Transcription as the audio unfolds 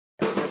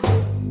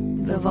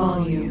the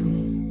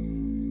volume.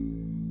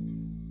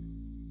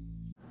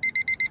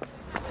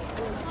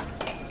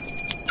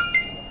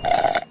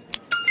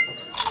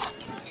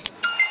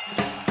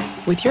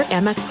 With your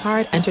Amex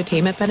card,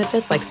 entertainment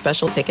benefits like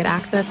special ticket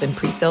access and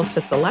pre-sales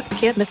to select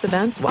can't-miss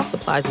events while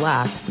supplies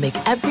last make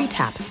every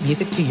tap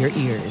music to your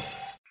ears.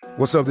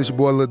 What's up, this your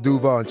boy Lil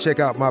Duval, and check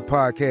out my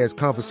podcast,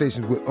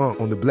 Conversations with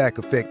Unc, on the Black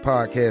Effect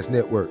Podcast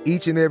Network.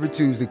 Each and every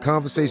Tuesday,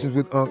 Conversations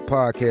with Unc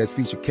podcast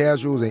feature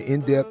casuals and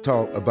in-depth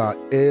talk about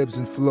ebbs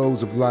and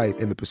flows of life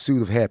and the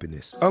pursuit of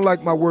happiness.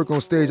 Unlike my work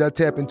on stage, I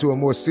tap into a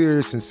more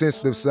serious and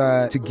sensitive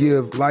side to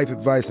give life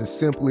advice and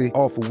simply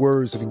offer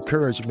words of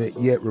encouragement,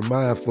 yet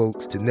remind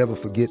folks to never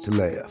forget to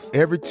laugh.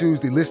 Every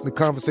Tuesday, listen to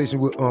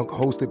Conversations with Unc,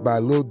 hosted by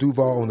Lil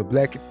Duval on the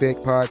Black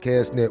Effect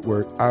Podcast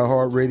Network,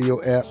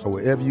 iHeartRadio app, or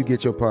wherever you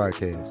get your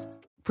podcasts.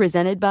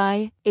 Presented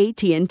by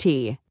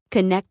AT&T.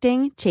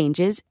 Connecting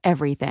changes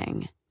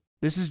everything.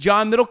 This is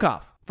John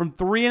Middlecoff from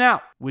 3 and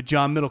Out with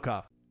John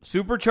Middlecoff.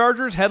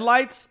 Superchargers,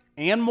 headlights,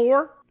 and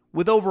more.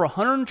 With over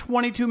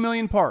 122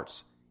 million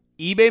parts,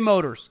 eBay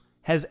Motors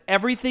has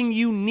everything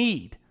you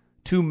need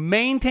to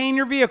maintain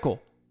your vehicle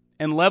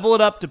and level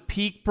it up to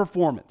peak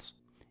performance.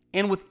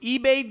 And with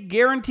eBay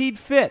Guaranteed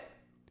Fit,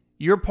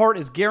 your part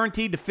is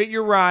guaranteed to fit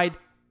your ride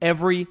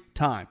every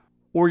time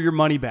or your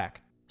money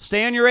back.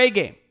 Stay on your A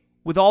game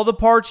with all the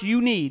parts you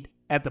need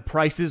at the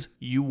prices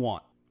you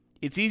want.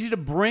 It's easy to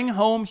bring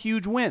home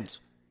huge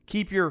wins.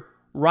 Keep your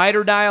ride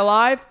or die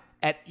alive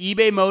at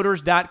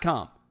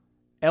ebaymotors.com.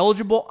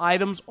 Eligible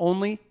items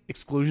only.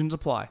 Exclusions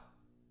apply.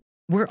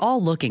 We're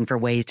all looking for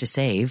ways to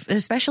save,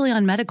 especially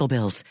on medical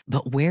bills.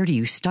 But where do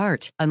you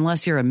start?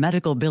 Unless you're a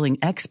medical billing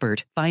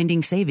expert,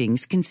 finding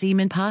savings can seem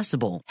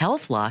impossible.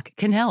 HealthLock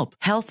can help.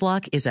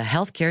 HealthLock is a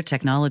healthcare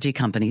technology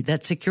company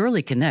that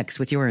securely connects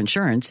with your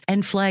insurance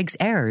and flags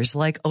errors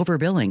like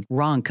overbilling,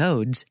 wrong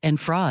codes, and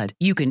fraud.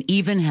 You can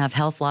even have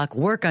HealthLock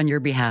work on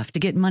your behalf to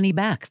get money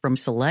back from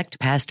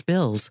select past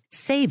bills.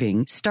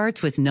 Saving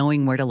starts with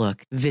knowing where to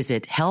look.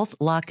 Visit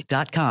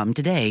healthlock.com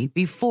today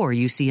before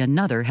you see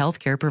another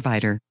healthcare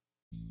provider.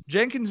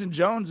 Jenkins and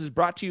Jones is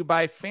brought to you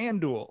by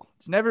FanDuel.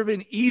 It's never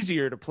been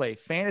easier to play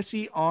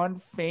fantasy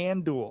on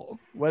FanDuel.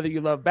 Whether you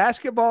love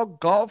basketball,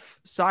 golf,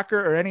 soccer,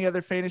 or any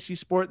other fantasy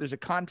sport, there's a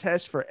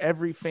contest for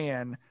every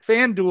fan.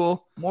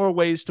 FanDuel, more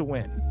ways to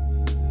win.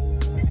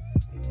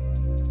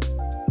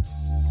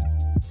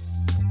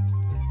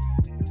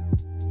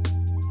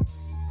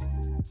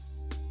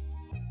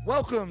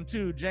 Welcome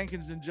to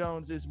Jenkins and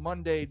Jones. It's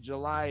Monday,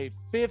 July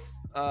 5th.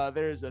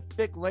 There's a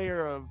thick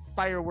layer of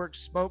fireworks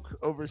smoke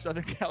over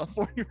Southern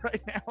California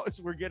right now as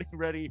we're getting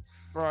ready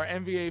for our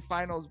NBA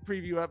Finals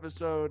preview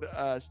episode.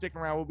 Stick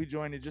around. We'll be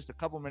joined in just a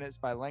couple minutes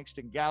by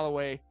Langston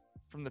Galloway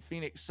from the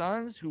Phoenix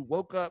Suns, who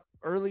woke up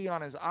early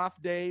on his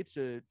off day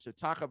to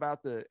talk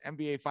about the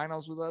NBA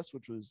Finals with us,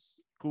 which was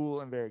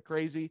cool and very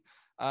crazy.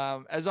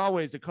 As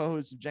always, the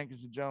co-hosts of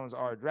Jenkins and Jones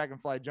are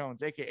Dragonfly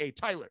Jones, a.k.a.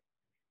 Tyler.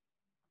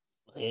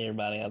 Hey,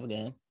 everybody. How's it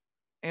going?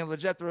 And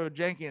LeJethro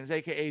Jenkins,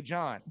 a.k.a.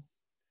 John.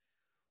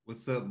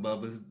 What's up,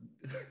 Bubba?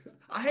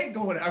 I hate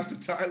going after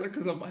Tyler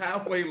because I'm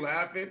halfway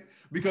laughing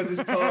because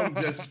his tongue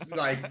just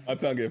like my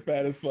tongue get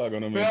fat as fuck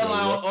on him. Fell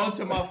out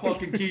onto my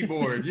fucking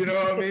keyboard. You know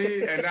what I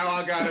mean? And now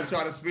I gotta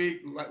try to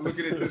speak like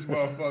looking at this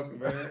motherfucker,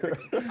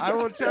 man. I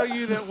will tell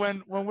you that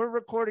when we're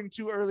recording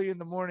too early in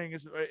the morning,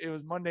 it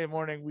was Monday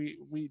morning.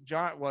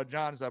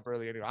 John's up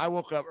early anyway. I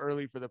woke up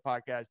early for the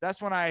podcast.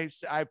 That's when I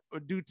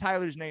do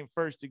Tyler's name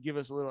first to give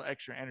us a little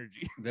extra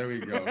energy. There we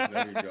go.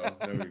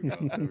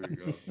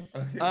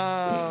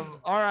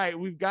 All right,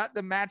 we've got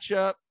the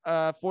matchup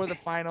for the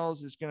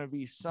finals. It's going to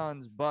be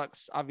Suns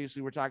Bucks.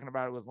 Obviously, we're talking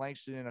about it with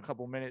Langston in a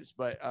couple minutes,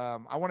 but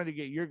I wanted to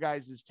get your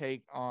guys'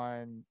 take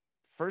on,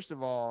 first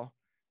of all,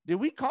 did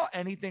we call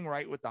anything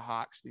right with the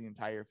Hawks the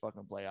entire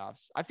fucking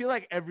playoffs? I feel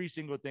like every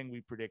single thing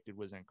we predicted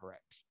was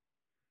incorrect.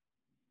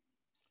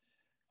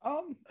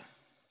 I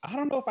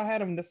don't know if I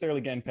had them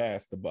necessarily getting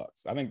past the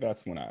Bucks. I think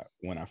that's when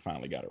I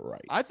finally got it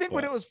right. I think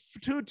when it was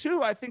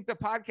 2-2, I think the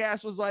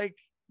podcast was like,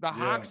 the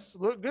Hawks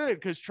look good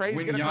because Trey's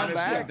going to come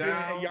back.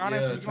 And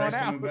Giannis is going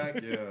out.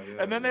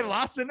 And then they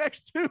lost the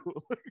next two.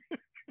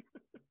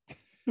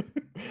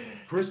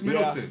 Chris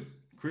Middleton.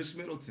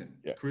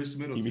 Yeah. Chris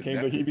Middleton.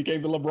 He became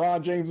the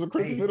LeBron James of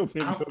Chris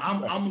Middleton.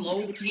 I'm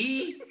low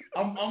key.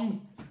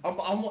 I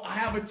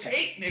have a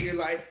take, nigga.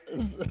 Like,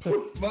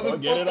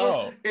 motherfucker, get it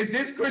all. Is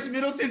this Chris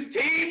Middleton's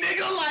team,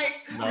 nigga?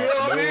 Like, you know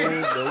what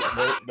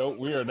I mean? No,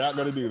 we are not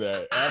going to do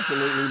that.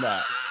 Absolutely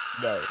not.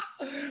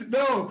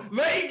 No,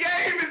 late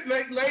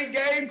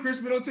game.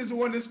 Chris Middleton's the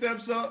one that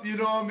steps up. You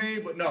know what I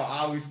mean? But no,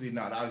 obviously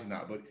not.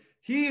 But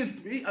he's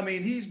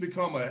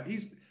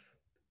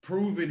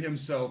proven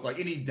himself. Like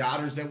any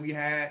doubts we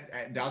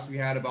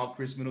had about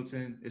Chris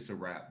Middleton, it's a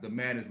wrap. The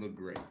man has looked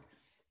great.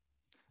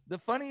 The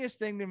funniest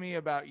thing to me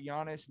about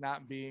Giannis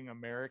not being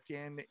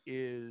American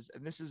is,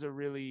 and this is a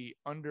really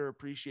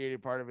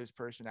underappreciated part of his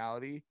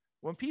personality,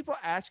 when people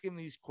ask him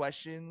these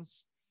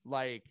questions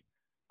like,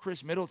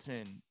 Chris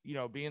Middleton,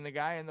 being the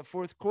guy in the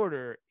fourth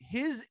quarter,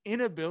 his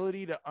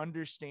inability to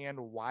understand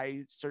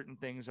why certain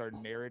things are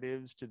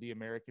narratives to the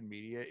American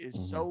media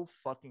is so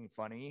fucking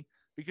funny,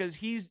 because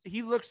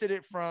he looks at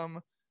it from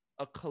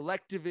a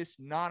collectivist,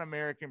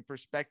 non-American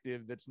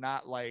perspective that's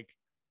not like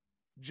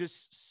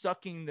just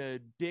sucking the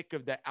dick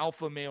of the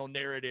alpha male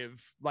narrative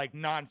like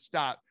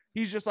nonstop.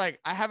 He's just like,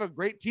 I have a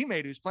great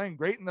teammate who's playing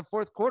great in the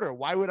fourth quarter.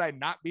 Why would I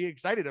not be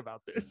excited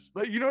about this?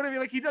 Like, you know what I mean?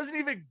 Like, he doesn't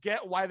even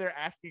get why they're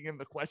asking him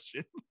the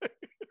question.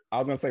 I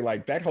was gonna say,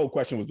 like, that whole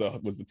question was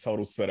the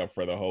total setup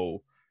for the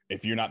whole,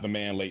 if you're not the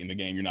man late in the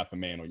game, you're not the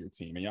man on your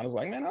team. And Giannis was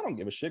like, man, I don't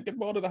give a shit. Get the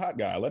ball to the hot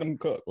guy. Let him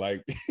cook.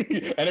 Like,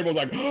 and everyone's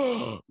like,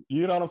 oh,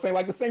 you know what I'm saying?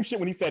 Like the same shit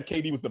when he said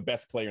KD was the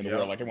best player in the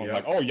world. Like everyone's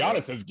like, oh,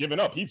 Giannis has given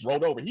up. He's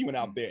rolled over. He went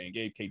out there and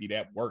gave KD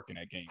that work in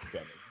that game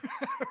 7.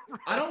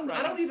 I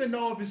don't even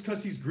know if it's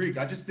because he's Greek.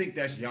 I just think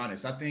that's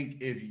Giannis. I think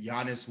if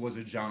Giannis was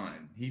a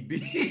John,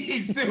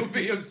 he'd still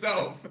be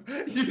himself.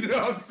 You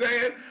know what I'm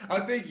saying? I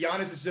think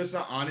Giannis is just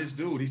an honest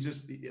dude. He's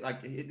just like,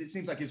 it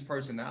seems like his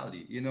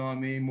personality, you know what I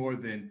mean? More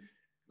than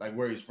like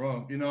where he's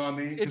from, you know what I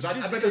mean? Because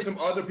I bet there's some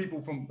other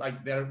people from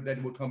like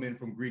that would come in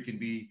from Greek and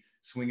be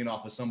swinging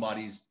off of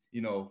somebody's,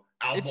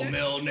 alpha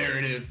male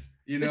narrative.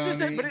 You know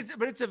what I mean?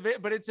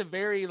 But it's a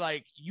very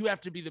like, you have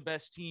to be the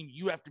best team.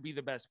 You have to be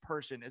the best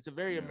person. It's a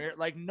very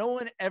like no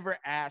one ever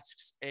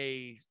asks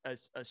a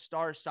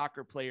star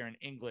soccer player in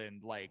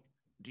England, like,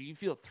 do you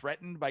feel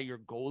threatened by your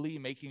goalie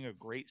making a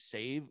great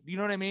save? You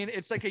know what I mean?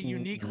 It's like a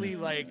uniquely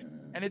like,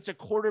 and it's a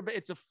quarterback,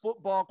 it's a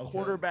football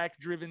quarterback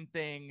driven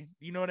thing.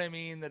 You know what I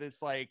mean? That it's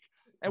like,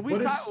 and we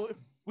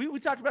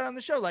talked about it on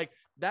the show. Like,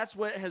 that's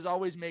what has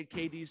always made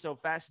KD so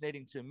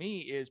fascinating to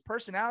me, is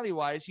personality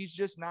wise, he's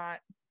just not,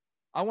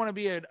 I want to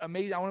be I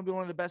want to be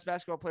one of the best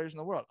basketball players in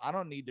the world. I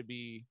don't need to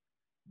be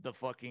the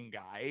fucking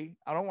guy.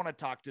 I don't want to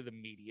talk to the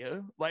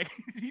media. Like,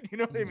 you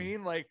know what I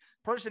mean? Like,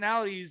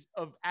 personalities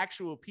of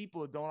actual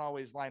people don't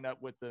always line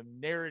up with the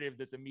narrative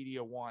that the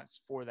media wants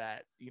for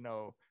that,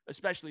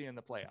 especially in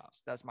the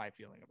playoffs. That's my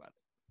feeling about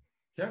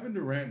it. Kevin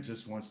Durant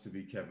just wants to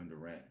be Kevin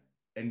Durant,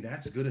 and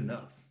that's good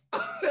enough.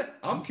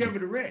 I'm Kevin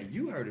Durant.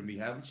 You heard of me,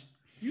 haven't you?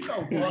 You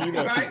know,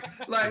 right?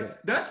 Like,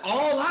 that's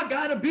all I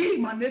gotta be,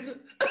 my nigga.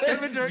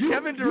 Kevin Durant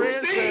you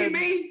see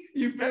me?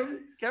 You feel me?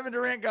 Kevin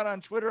Durant got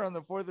on Twitter on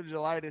the 4th of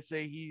July to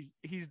say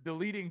he's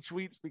deleting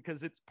tweets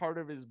because it's part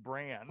of his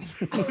brand.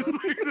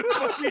 The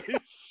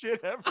funniest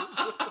shit ever.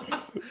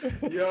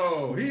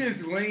 Yo, he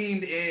is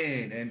leaned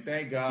in, and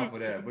thank God for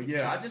that. But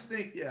yeah, I just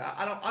think,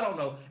 I don't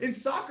know. In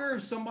soccer,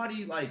 if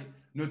somebody like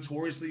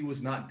notoriously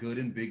was not good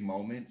in big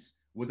moments,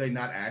 would they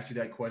not ask you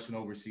that question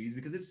overseas?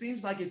 Because it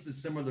seems like it's a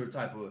similar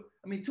type of,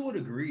 I mean, to a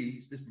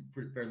degree, it's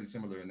fairly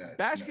similar in that.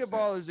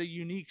 Basketball is a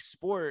unique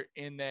sport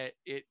in that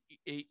it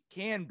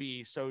can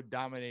be so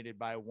dominated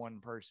by one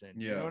person.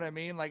 Yeah. You know what I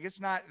mean? Like, it's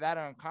not that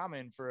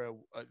uncommon for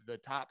the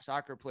top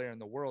soccer player in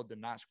the world to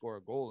not score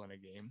a goal in a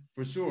game.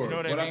 For sure. You know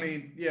what I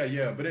mean?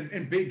 Yeah. But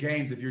in big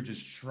games, if you're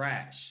just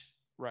trash.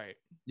 Right.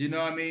 You know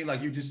what I mean?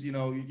 Like, you just, you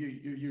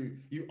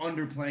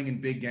underplaying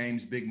in big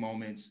games, big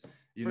moments.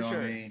 You know what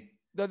I mean?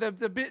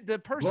 The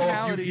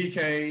personality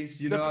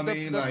PKs, you know what I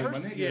mean? Like, my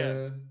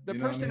nigga, the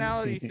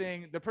personality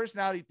thing. The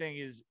personality thing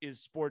is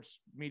sports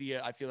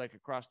media, I feel like,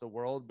 across the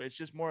world, but it's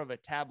just more of a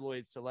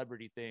tabloid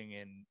celebrity thing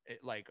in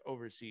like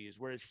overseas.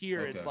 Whereas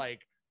here, it's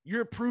like,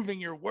 you're proving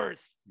your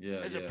worth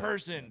as a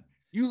person.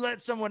 You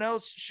let someone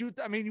else shoot.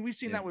 I mean, we've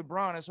seen that with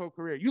Braun his whole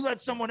career. You let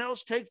someone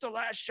else take the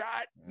last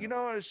shot. You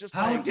know, it's just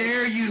how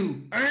dare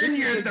you earn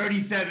your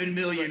 37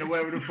 million or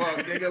whatever the fuck,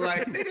 nigga.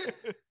 Like, nigga,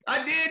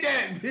 I did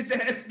that, bitch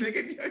ass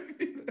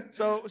nigga.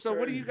 So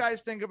what do you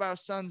guys think about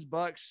Suns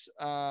Bucks?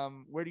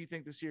 Where do you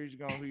think the series is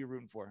going? Who are you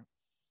rooting for?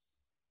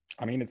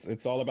 I mean,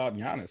 it's all about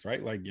Giannis,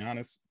 right? Like,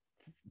 Giannis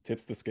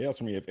tips the scales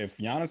for me. If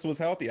Giannis was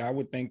healthy, I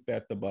would think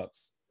that the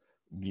Bucks,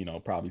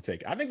 probably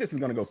take it. I think this is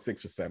going to go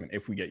 6 or 7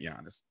 if we get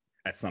Giannis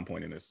at some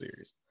point in this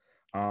series.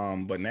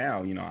 But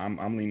now,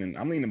 I'm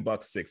leaning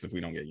Bucks 6 if we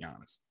don't get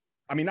Giannis.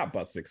 I mean, not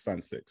Bucks 6,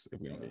 Suns 6 if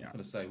we don't get Giannis. I'm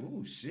gonna say,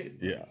 oh shit.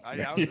 Yeah. I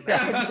was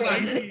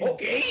spicy.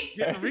 Okay.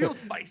 Getting real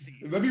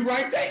spicy. Let me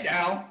write that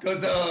down,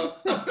 because I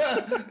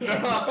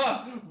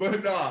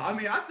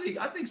mean,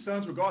 I think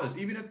Suns, regardless,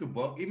 even if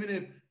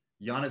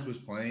Giannis was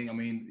playing, I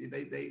mean,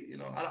 they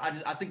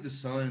I think the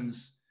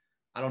Suns,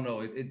 I don't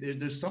know.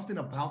 There's something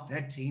about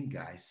that team,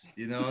 guys.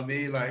 You know what I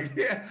mean? Like,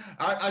 yeah,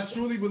 I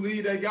truly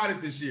believe they got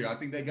it this year. I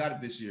think they got it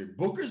this year.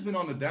 Booker's been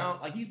on the down.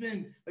 Like, he's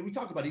been, like we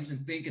talked about, he's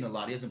been thinking a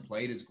lot. He hasn't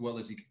played as well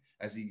as he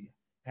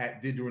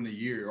did during the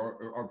year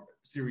or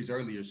series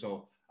earlier.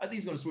 So I think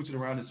he's going to switch it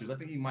around this series. I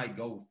think he might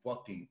go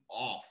fucking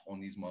off on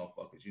these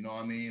motherfuckers. You know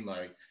what I mean?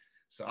 Like,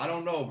 so I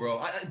don't know,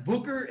 bro.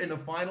 Booker in the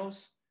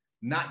finals,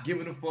 not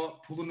giving a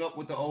fuck, pulling up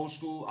with the old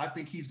school. I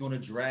think he's going to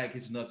drag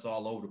his nuts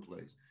all over the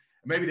place.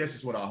 Maybe that's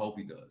just what I hope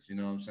he does. You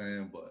know what I'm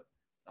saying? But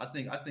I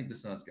think the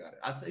Suns got it.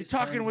 I say you're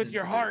talking with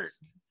your heart.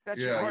 That's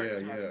your heart.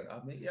 Yeah.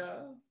 I mean,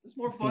 it's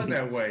more fun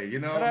that way. You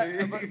know what I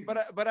mean?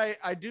 But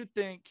I do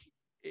think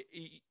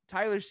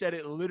Tyler said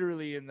it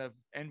literally in the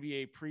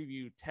NBA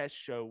preview test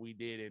show we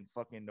did in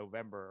fucking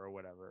November or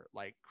whatever.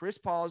 Like, Chris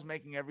Paul is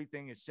making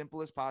everything as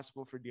simple as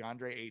possible for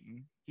DeAndre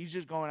Ayton. He's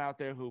just going out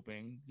there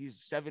hooping.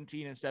 He's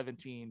 17 and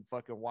 17,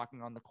 fucking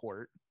walking on the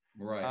court.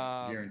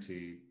 Right.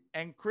 Guaranteed.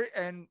 And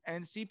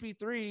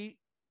CP3,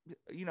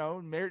 you know,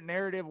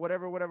 narrative,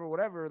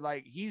 whatever.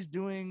 Like, he's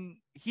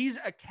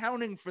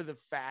accounting for the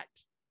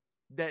fact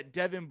that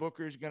Devin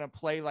Booker is going to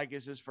play like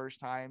it's his first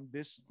time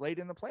this late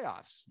in the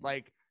playoffs.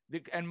 Like,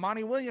 and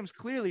Monty Williams,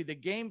 clearly the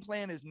game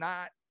plan is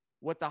not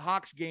what the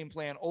Hawks game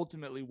plan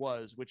ultimately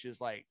was, which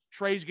is like,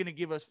 Trey's going to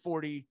give us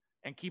 40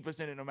 and keep us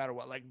in it no matter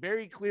what. Like,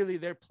 very clearly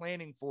they're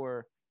planning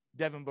for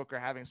Devin Booker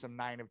having some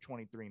 9 of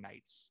 23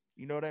 nights.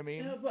 You know what I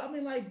mean? Yeah, but I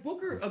mean, like,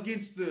 Booker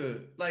against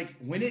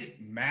when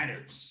it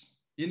matters,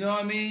 you know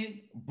what I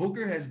mean?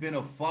 Booker has been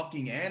a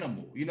fucking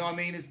animal. You know what I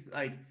mean? It's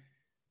like,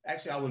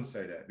 actually, I wouldn't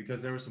say that,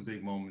 because there were some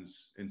big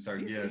moments in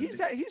certain.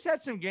 He's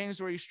had some games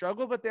where he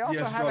struggled, but they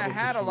also haven't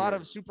had a lot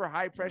of super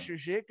high pressure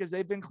shit because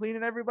they've been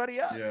cleaning everybody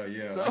up.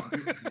 Yeah. So.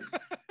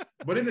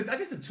 But I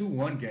guess the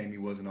 2-1 game, he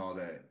wasn't all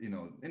that, you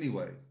know.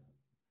 Anyway,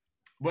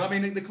 but I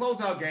mean, the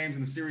closeout games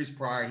in the series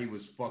prior, he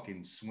was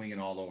fucking swinging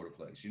all over the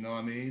place. You know what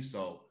I mean?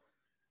 So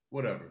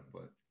whatever,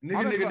 but.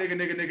 Nigga.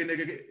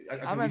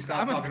 Can we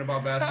stop talking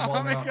about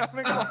basketball now?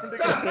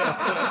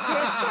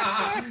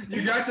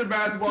 You got your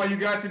basketball, you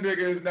got your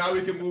niggas. Now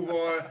we can move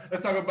on.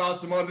 Let's talk about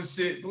some other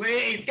shit,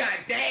 please. God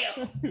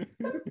damn.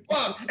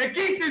 Fuck. And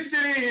keep this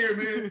shit in here,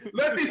 man.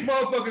 Let these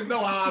motherfuckers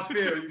know how I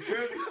feel.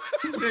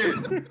 You feel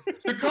me?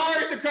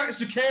 Shakari.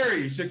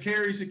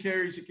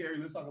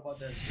 Let's talk about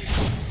that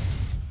shit.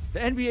 The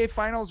NBA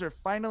Finals are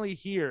finally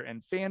here,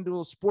 and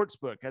FanDuel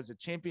Sportsbook has a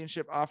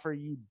championship offer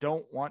you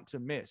don't want to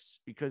miss,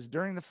 because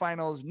during the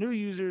finals, new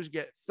users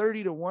get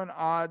 30-1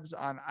 odds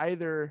on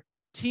either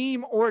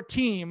team,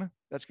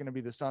 that's going to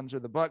be the Suns or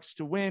the Bucks,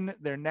 to win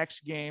their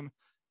next game.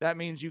 That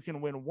means you can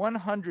win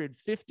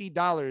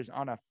 $150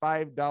 on a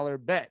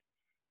 $5 bet.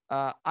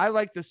 I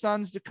like the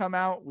Suns to come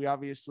out. We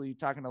obviously,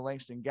 talking to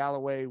Langston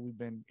Galloway, we've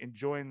been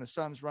enjoying the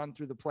Suns run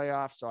through the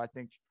playoffs, so I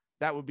think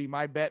that would be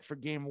my bet for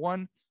game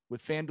one.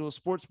 With FanDuel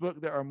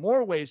Sportsbook, there are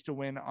more ways to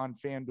win on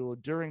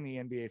FanDuel during the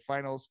NBA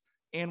Finals.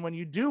 And when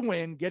you do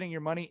win, getting your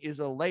money is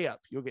a layup.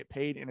 You'll get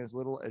paid in as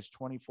little as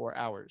 24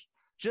 hours.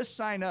 Just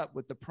sign up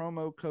with the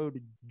promo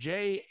code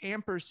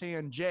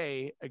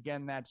J_J.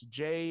 Again, that's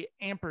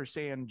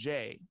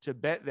J_J to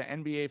bet the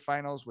NBA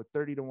Finals with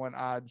 30-1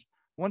 odds.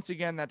 Once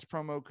again, that's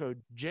promo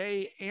code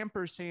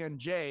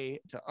J_J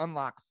to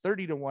unlock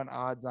 30-1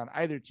 odds on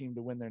either team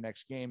to win their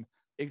next game,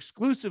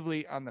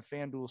 exclusively on the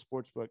FanDuel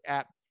Sportsbook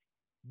app.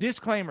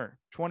 Disclaimer: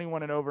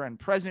 21 and over and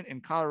present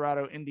in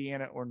Colorado,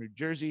 Indiana, or New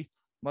Jersey.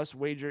 Must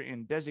wager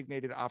in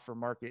designated offer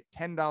market.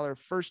 $10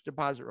 first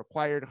deposit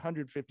required.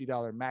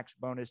 $150 max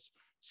bonus.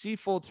 See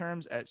full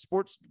terms at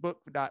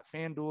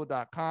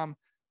sportsbook.fanduel.com.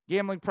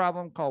 Gambling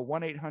problem? Call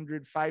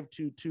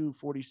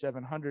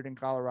 1-800-522-4700 in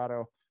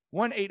Colorado,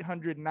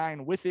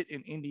 1-800-9-WITH-IT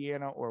in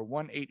Indiana, or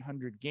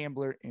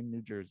 1-800-GAMBLER in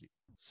New Jersey.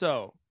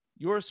 So,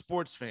 you're a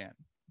sports fan.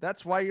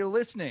 That's why you're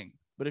listening.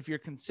 But if you're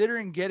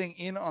considering getting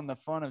in on the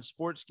fun of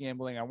sports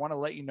gambling, I want to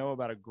let you know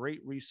about a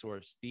great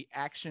resource, the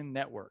Action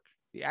Network.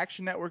 The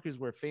Action Network is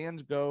where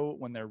fans go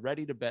when they're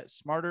ready to bet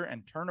smarter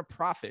and turn a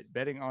profit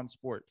betting on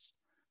sports.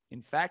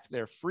 In fact,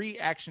 their free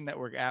Action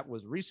Network app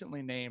was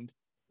recently named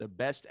the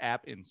best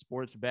app in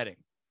sports betting.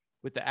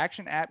 With the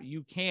Action app,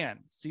 you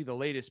can see the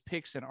latest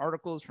picks and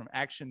articles from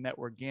Action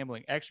Network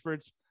gambling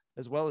experts,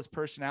 as well as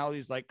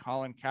personalities like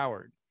Colin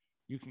Cowherd.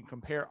 You can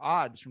compare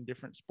odds from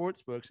different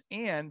sports books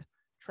and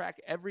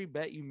track every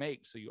bet you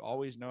make, so you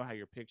always know how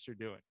your picks are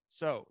doing.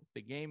 So if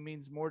the game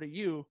means more to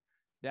you,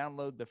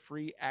 download the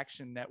free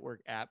Action Network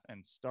app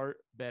and start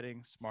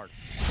betting smart.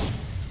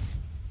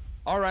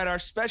 All right, our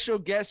special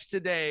guest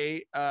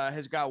today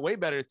has got way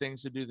better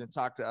things to do than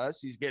talk to us.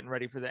 He's getting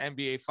ready for the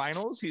NBA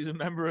Finals. He's a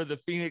member of the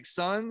Phoenix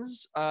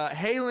Suns.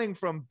 Hailing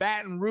from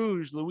Baton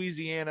Rouge,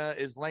 Louisiana,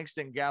 is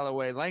Langston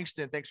Galloway.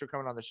 Langston, thanks for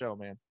coming on the show,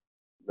 man.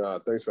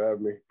 Thanks for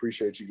having me.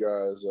 Appreciate you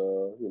guys.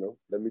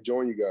 Let me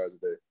join you guys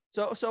today.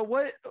 So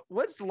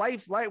what's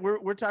life like?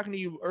 We're talking to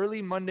you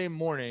early Monday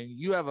morning.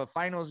 You have a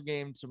finals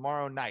game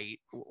tomorrow night.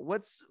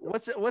 What's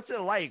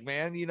it like,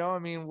 man? You know, I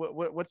mean,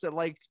 what's it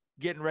like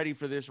getting ready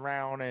for this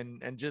round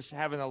and just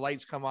having the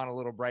lights come on a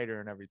little brighter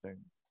and everything?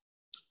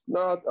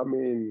 No, I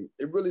mean,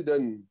 it really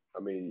doesn't.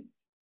 I mean,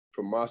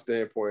 from my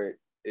standpoint,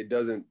 it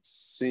doesn't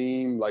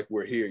seem like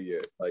we're here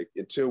yet. Like,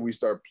 until we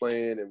start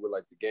playing and we're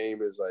like, the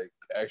game is like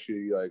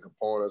actually like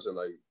upon us and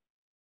like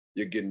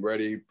you're getting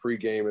ready,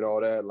 pregame and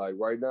all that. Like,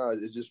 right now,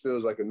 it just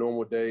feels like a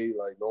normal day,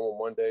 like normal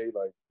Monday,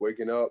 like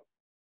waking up,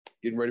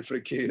 getting ready for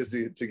the kids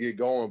to get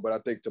going. But I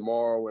think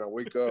tomorrow when I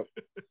wake up,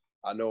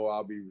 I know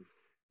I'll be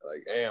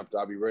like amped.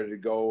 I'll be ready to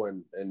go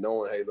and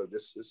knowing, hey, look,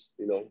 this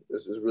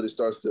really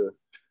starts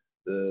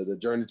the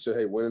journey to,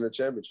 hey, winning a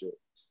championship.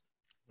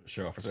 For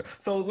sure.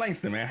 So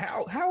Langston, man,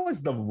 how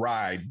has the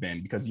ride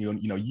been? Because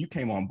you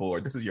came on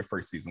board. This is your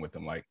first season with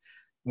them. Like,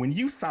 when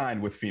you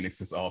signed with Phoenix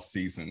this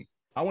offseason,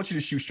 I want you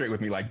to shoot straight with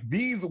me. Like,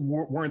 these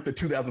weren't the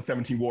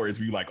 2017 Warriors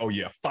where you're like, oh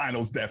yeah,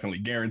 finals definitely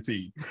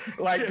guaranteed.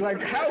 Like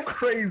how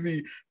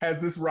crazy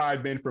has this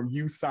ride been from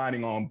you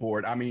signing on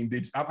board? I mean,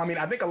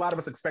 I think a lot of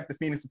us expect the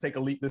Phoenix to take a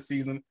leap this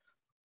season.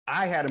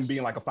 I had them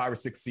being like a 5 or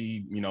 6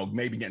 seed,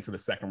 maybe getting to the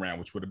second round,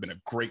 which would have been a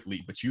great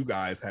leap, but you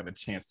guys have a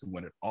chance to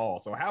win it all.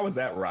 So how has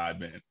that ride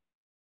been?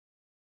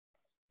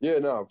 Yeah,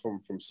 no,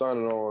 from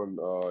signing on,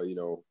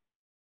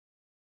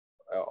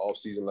 off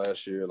season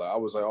last year, like I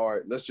was like, all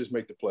right, let's just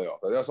make the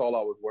playoffs. Like, that's all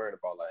I was worrying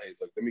about. Like, hey,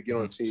 look, let me get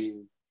on a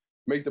team,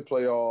 make the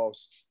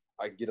playoffs.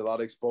 I get a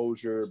lot of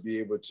exposure, be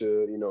able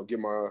to, get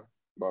my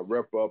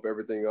rep up,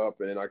 everything up,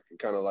 and then I can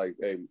kind of like,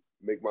 hey,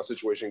 make my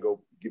situation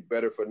get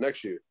better for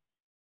next year.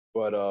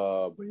 But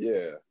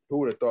yeah, who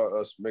would have thought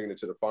us making it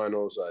to the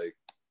finals? Like,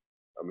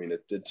 I mean,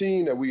 the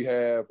team that we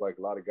have, like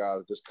a lot of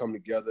guys just come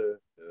together.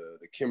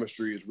 The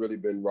chemistry has really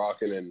been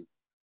rocking, and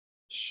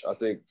I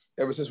think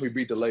ever since we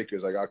beat the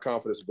Lakers, like our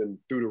confidence has been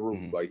through the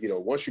roof. Like,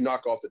 once you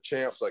knock off the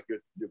champs, like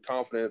your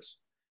confidence,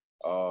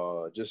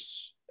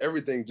 just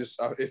everything,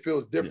 it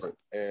feels different.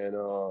 Yeah.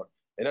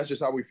 And that's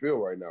just how we feel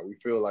right now. We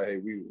feel like, hey,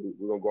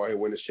 we're gonna go out here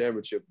and win this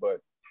championship, but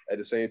at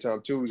the same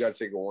time too, we got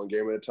to take it one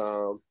game at a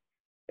time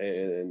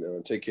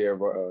and take care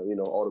of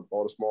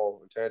all the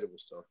small intangible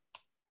stuff.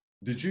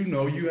 Did you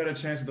know you had a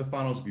chance at the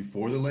finals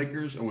before the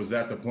Lakers, or was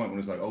that the point when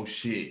it's like, oh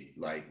shit,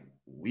 like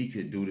we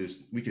could do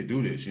this,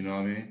 you know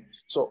what I mean?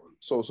 So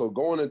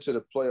going into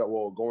the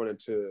playoff, going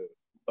into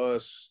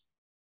us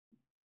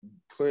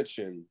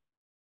clinching,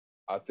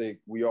 I think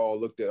we all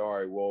looked at, all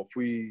right, well, if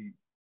we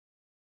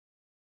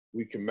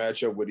can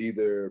match up with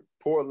either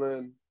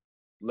Portland,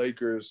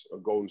 Lakers, or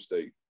Golden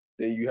State.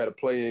 Then you had a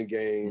play-in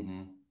game.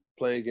 Mm-hmm.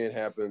 Play-in game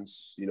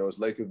happens, it's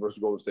Lakers versus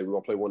Golden State. We're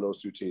gonna play one of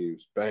those two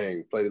teams.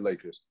 Bang, play the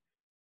Lakers.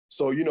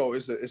 So,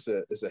 it's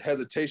a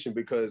hesitation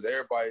because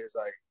everybody is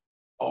like,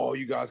 oh,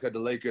 you guys got the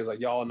Lakers, like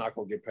y'all not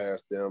gonna get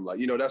past them. Like,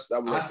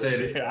 that was I said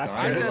it. I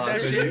said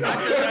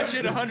that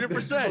shit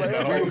 100%.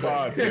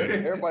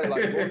 Everybody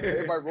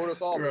wrote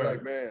us off. Right.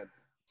 Like, man.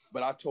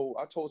 But I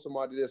told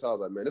somebody this. I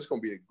was like, man, this is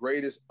gonna be the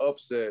greatest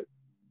upset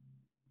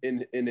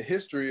in the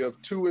history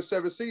of 2 and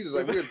 7 seasons.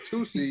 Like, we're the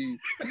 2 seed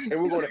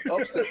and we're gonna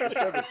upset the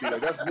 7 seed.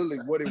 Like, that's literally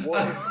what it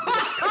was.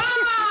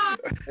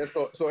 And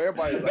so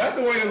everybody like, that's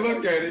the way to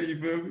look at it, you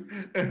feel me?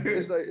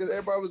 It's like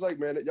everybody was like,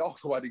 man, y'all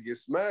about to get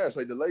smashed.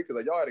 Like the Lakers,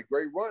 like y'all had a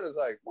great run. It's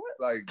like, what?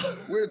 Like,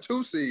 we're the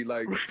 2 seed.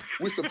 Like,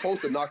 we're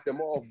supposed to knock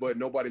them off, but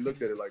nobody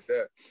looked at it like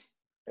that.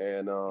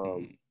 And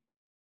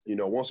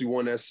once we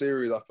won that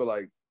series, I feel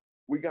like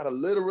we got a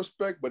little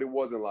respect, but it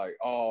wasn't like,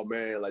 oh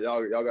man, like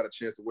y'all got a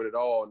chance to win it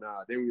all.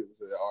 Nah, then we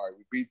said, all right,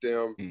 we beat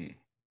them.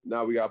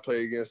 Now we got to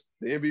play against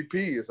the MVP.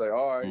 It's like,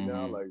 all right,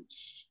 now like,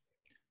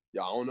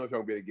 I don't know if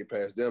y'all gonna be able to get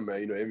past them,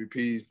 man.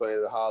 MVPs playing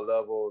at a high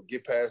level,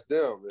 get past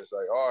them. It's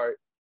like, all right,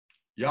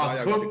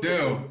 y'all cooked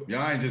them.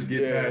 Y'all ain't just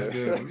get past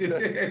them.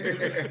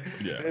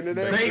 Yeah, and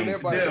then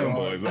everybody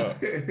boys up.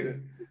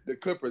 The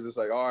Clippers, it's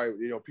like, all right,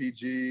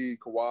 PG,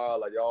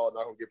 Kawhi, like y'all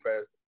not gonna get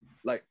past.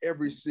 Like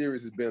every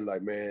series has been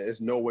like, man, there's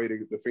no way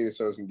the Phoenix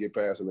Suns can get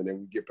past them, and then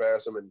we get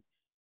past them, and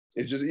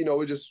it's just,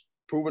 it's just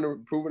proving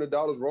the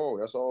doubters wrong.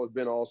 That's all it's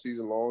been all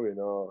season long, and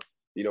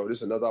this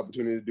is another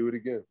opportunity to do it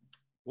again.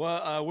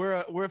 Well,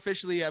 we're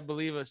officially, I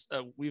believe,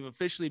 we've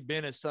officially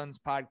been a Suns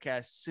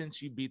podcast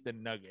since you beat the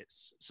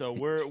Nuggets. So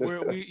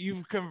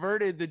you've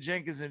converted the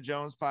Jenkins and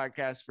Jones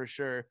podcast for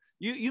sure.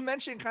 You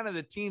mentioned kind of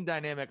the team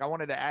dynamic. I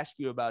wanted to ask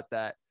you about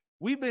that.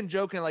 We've been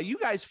joking, like you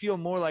guys feel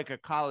more like a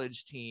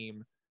college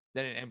team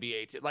than an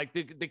NBA team. Like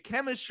the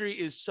chemistry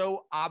is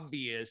so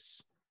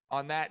obvious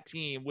on that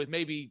team, with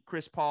maybe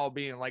Chris Paul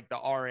being like the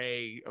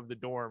RA of the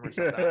dorm or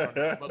something. I don't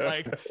know. But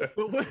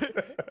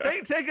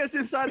like, take us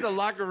inside the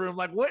locker room.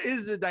 Like, what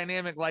is the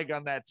dynamic like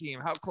on that team?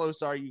 How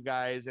close are you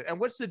guys? And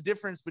what's the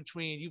difference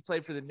between you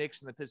played for the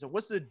Knicks and the Pistons?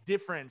 What's the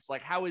difference?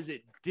 Like, how is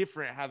it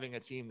different having a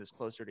team that's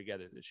closer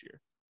together this year?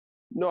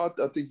 No,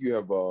 I think you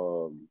have,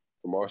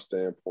 from our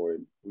standpoint,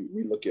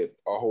 we look at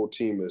our whole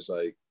team as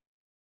like,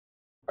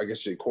 I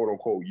guess you're quote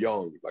unquote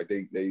young. Like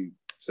they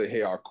say,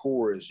 hey, our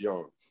core is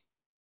young.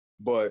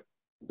 But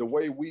the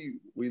way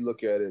we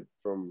look at it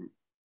from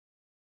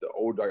the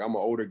old, like I'm an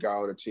older guy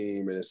on the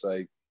team, and it's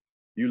like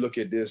you look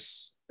at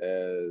this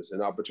as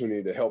an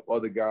opportunity to help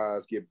other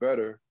guys get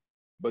better,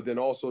 but then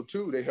also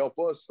too they help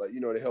us, like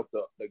they help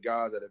the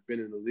guys that have been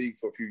in the league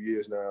for a few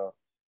years now,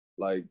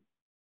 like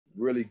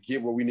really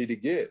get what we need to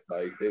get.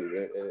 Like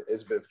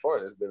it's been fun.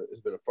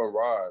 It's been a fun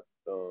ride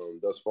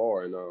thus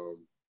far, and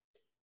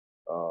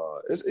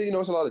it's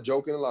it's a lot of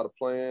joking, a lot of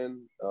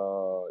playing,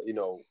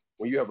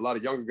 when you have a lot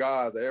of younger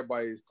guys,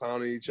 everybody's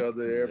clowning each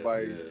other,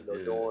 everybody's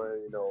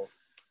doing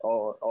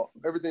all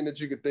everything that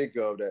you could think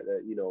of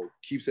that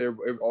keeps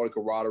all the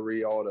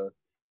camaraderie, all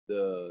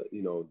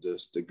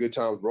the good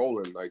times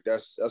rolling. Like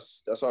that's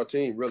our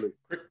team really,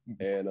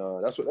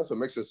 and that's what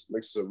makes us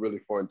a really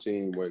fun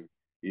team when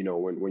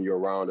when you're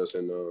around us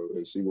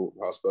and see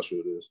how special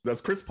it is.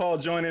 Does Chris Paul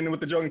join in with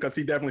the joking? Because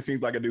he definitely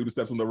seems like a dude who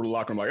steps in the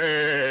locker room like,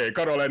 hey,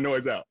 cut all that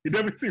noise out. He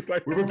definitely seems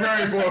like we're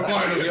preparing for a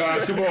finals,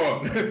 guys. Come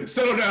on,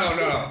 settle down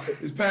now.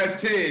 It's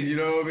past 10. You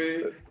know what I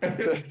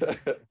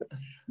mean?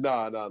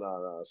 Nah.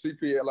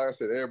 CPA, like I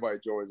said, everybody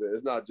joins in.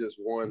 It's not just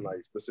one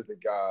like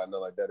specific guy,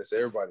 nothing like that. It's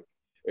everybody.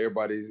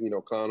 Everybody's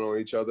clowning on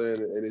each other,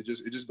 and it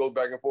just goes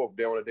back and forth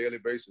there on a daily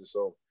basis.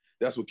 So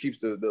that's what keeps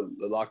the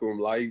locker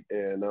room light,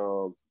 and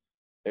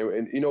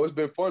it's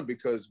been fun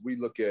because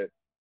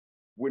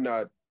we're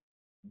not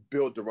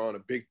built around a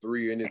big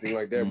three or anything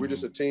like that. We're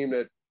just a team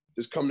that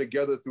just come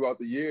together throughout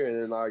the year,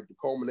 and then like the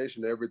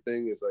culmination of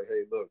everything is like,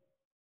 hey, look,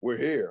 we're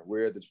here.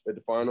 We're at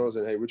the finals,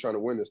 and hey, we're trying to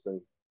win this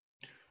thing.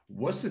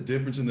 What's the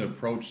difference in the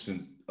approach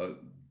since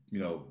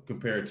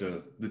compared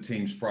to the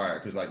teams prior?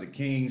 Because like the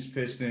Kings,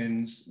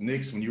 Pistons,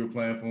 Knicks, when you were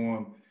playing for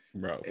them,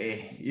 bro,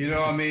 you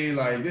know what I mean?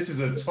 Like this is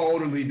a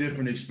totally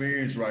different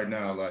experience right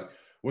now. Like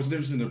what's the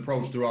difference in the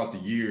approach throughout the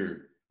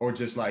year or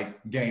just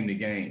like game to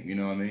game? You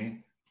know what I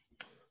mean?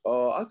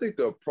 I think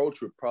the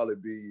approach would probably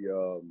be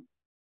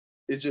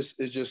it's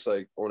just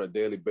like on a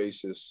daily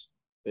basis,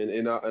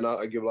 and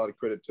I give a lot of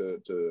credit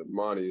to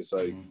Monty. It's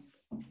like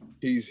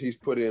he's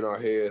put in our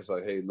heads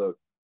like, hey, look,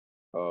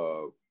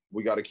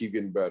 we got to keep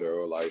getting better,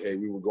 or like, hey,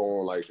 we were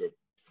going like a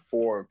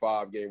 4 and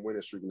 5 game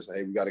winning streak, and say,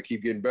 hey, we got to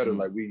keep getting better.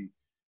 Like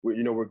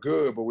we're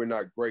good, but we're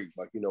not great.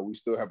 Like we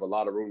still have a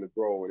lot of room to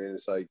grow, and then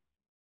it's like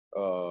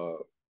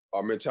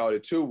our mentality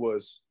too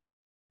was,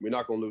 we're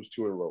not going to lose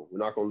 2 in a row. We're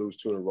not going to lose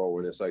 2 in a row.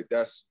 And it's like,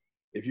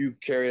 if you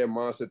carry that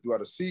mindset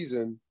throughout a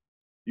season,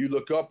 you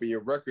look up and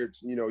your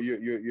records,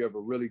 you have a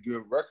really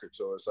good record.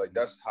 So it's like,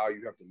 that's how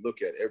you have to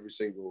look at every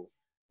single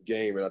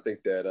game. And I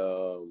think that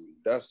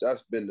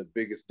that's been the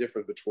biggest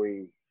difference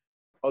between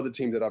other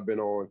teams that I've been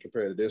on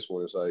compared to this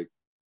one. It's like,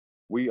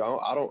 we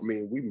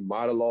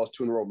might have lost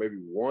 2 in a row maybe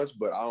once,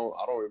 but I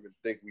don't even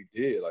think we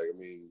did. Like,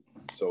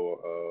 so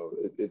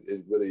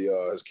it really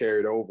has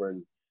carried over,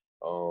 and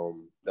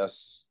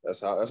that's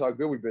how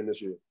good we've been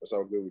this year. That's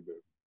how good we've been.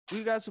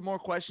 We've got some more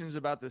questions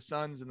about the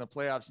Suns and the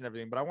playoffs and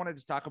everything, but I wanted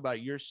to talk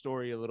about your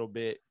story a little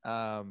bit.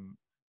 I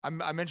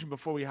mentioned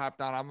before we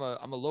hopped on, I'm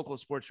a local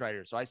sports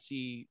writer, so I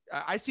see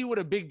what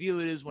a big deal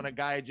it is when a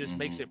guy just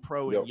makes it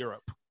pro in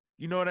Europe.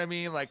 You know what I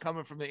mean? Like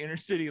coming from the inner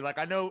city, like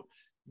I know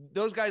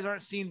those guys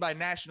aren't seen by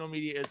national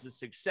media as a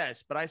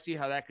success, but I see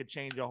how that could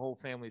change a whole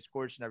family's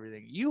course and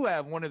everything. You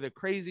have one of the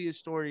craziest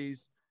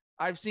stories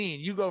I've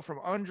seen. You go from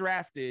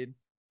undrafted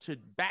to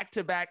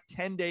back-to-back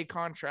 10-day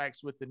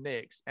contracts with the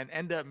Knicks and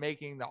end up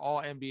making the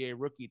All-NBA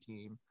rookie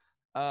team.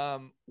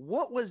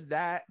 What was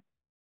that?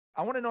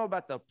 I want to know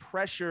about the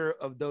pressure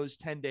of those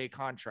 10-day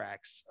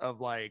contracts of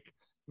like,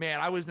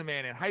 man, I was the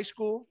man in high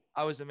school,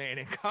 I was the man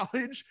in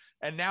college,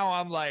 and now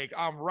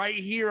I'm right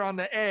here on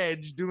the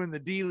edge doing the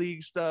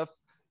D-League stuff,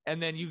 and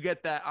then you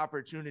get that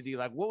opportunity.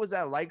 Like, what was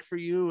that like for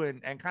you,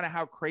 and kind of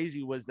how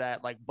crazy was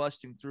that, like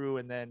busting through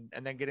and then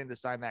getting to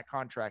sign that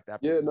contract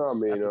after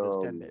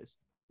those 10 days?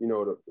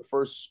 The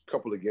first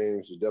couple of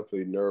games was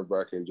definitely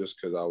nerve-wracking just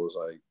because I was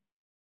like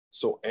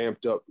so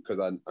amped up because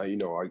I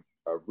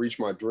reached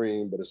my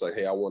dream, but it's like,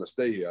 hey, I want to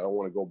stay here. I don't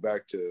want to go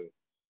back to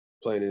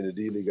playing in the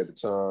D-League at the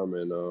time.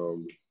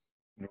 And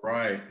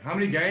right. How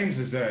many games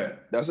is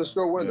that? That's a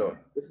short window.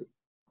 Yeah.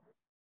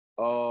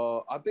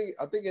 I think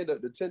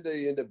the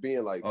 10-day ended up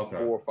being like 4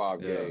 or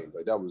 5 games.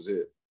 Like that was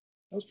it.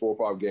 That was 4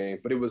 or 5 games.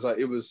 But it was like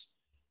it was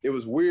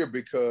weird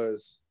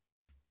because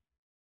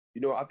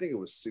I think it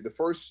was the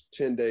first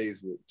 10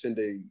 days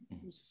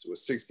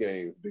was 6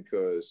 games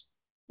because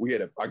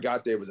I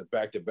got there, it was a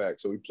back-to-back.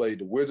 So we played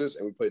the Wizards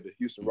and we played the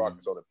Houston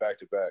Rockets on a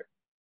back-to-back.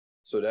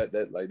 So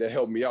that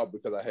helped me out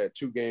because I had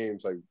 2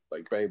 games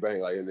like bang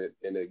bang, like and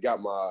it got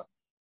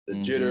the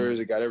jitters,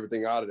 it got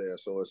everything out of there.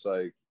 So it's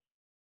like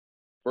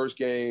first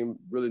game,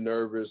 really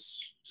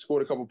nervous,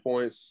 scored a couple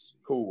points,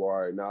 cool,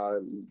 all right, now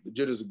the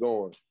jitters are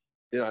going.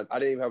 Then I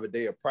didn't even have a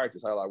day of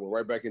practice. I went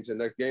right back into the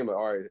next game, like,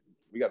 all right,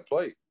 we got to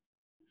play.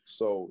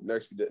 So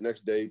next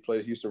day,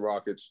 played Houston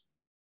Rockets.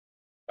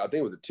 I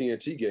think it was a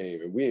TNT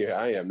game, and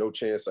I didn't have no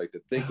chance to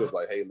think of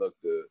like, hey, look,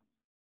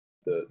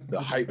 the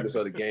hypeness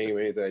of the game or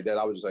anything like that.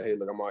 I was just like, hey,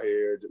 look, I'm out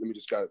here. Let me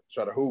just try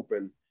to hoop,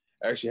 and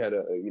actually had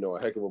a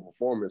heck of a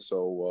performance.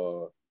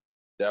 So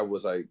that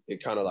was like,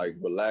 it kind of like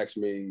relaxed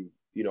me.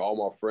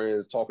 All my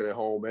friends talking at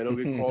home, man, don't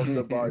get crossed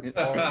up by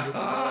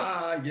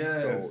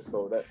yes.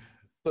 So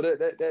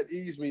that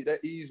eased me.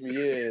 That eased me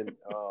in.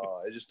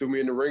 It just threw me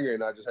in the ringer,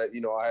 and I just had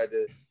I had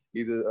to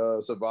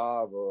either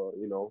survive or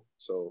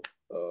so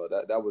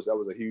that was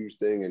a huge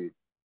thing. And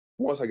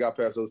once I got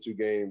past those 2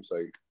 games,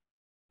 like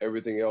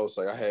everything else,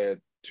 like I had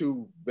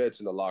 2 vets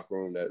in the locker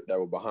room that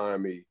were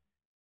behind me.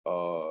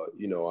 I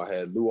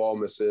had Lou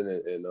Almondson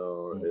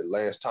and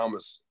Lance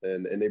Thomas,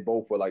 and they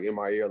both were like in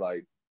my ear,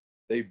 like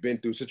they've been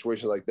through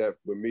situations like that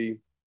with me,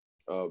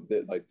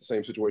 that like the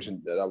same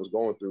situation that I was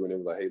going through, and they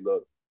were like, hey,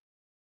 look,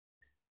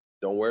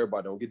 don't worry about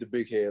it, don't get the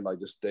big head, like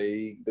just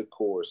stay the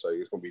course, like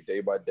it's gonna be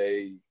day by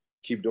day.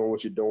 Keep doing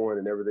what you're doing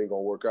and everything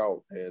gonna work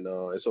out. And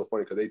it's so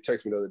funny because they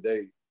texted me the other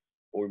day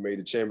when we made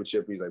the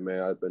championship, he's like,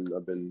 man, I've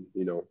been,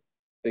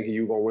 thinking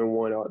you're gonna win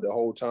one out the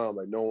whole time,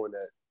 like knowing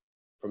that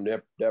from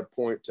that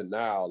point to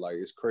now, like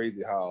it's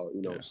crazy how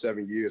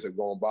 7 years have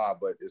gone by,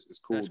 but it's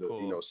cool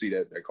to see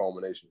that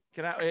culmination.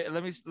 Can I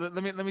let me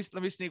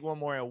sneak one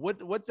more in?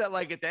 What's that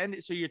like at the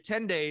end? So you're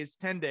 10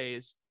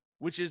 days,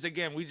 which is,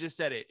 again, we just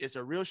said it. It's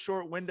a real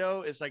short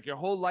window. It's like your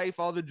whole life,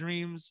 all the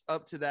dreams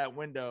up to that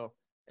window.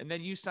 And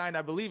then you signed,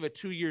 I believe, a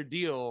 2-year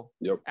deal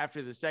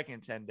after the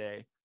second 10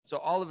 day. So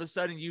all of a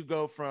sudden you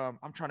go from,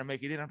 I'm trying to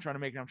make it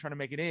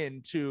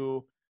in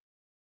to,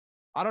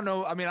 I don't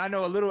know. I mean, I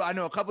know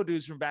a couple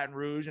dudes from Baton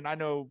Rouge, and I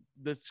know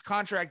this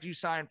contract you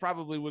signed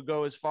probably would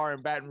go as far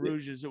in Baton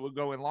Rouge as it would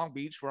go in Long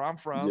Beach, where I'm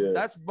from. Yeah.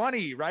 That's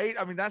money, right?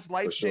 I mean, that's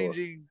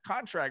life-changing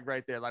contract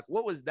right there. Like,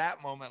 what was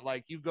that moment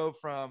like? You go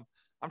from,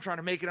 I'm trying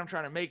to make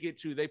it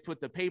to they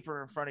put the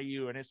paper in front of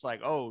you, and it's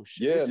like, oh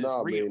shit. Yeah, this is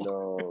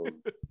real. I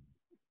mean,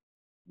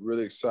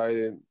 really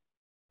excited.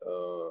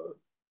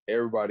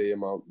 Everybody in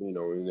my,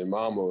 and their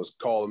mama was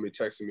calling me,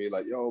 texting me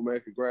like, yo, man,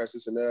 congrats,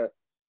 this and that.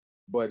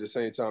 But at the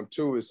same time,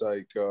 too, it's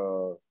like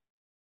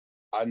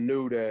I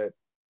knew that,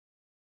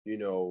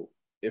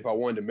 if I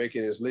wanted to make it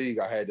in this league,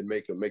 I had to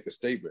make a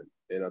statement.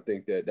 And I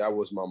think that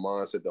was my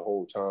mindset the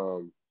whole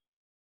time,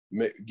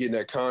 getting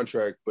that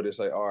contract. But it's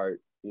like, all right,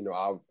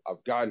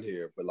 I've gotten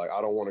here, but like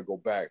I don't want to go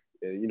back.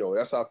 And,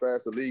 that's how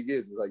fast the league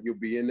is. It's like you'll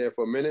be in there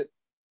for a minute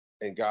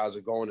and guys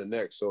are going the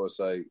next. So it's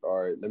like,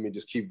 all right, let me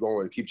just keep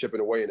going, keep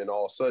chipping away. And then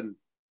all of a sudden,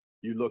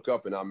 you look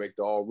up and I make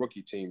the all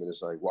rookie team, and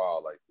it's like,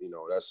 wow, like,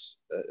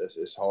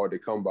 it's hard to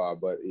come by,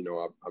 but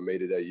I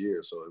made it that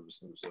year. So it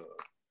was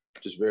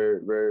just very,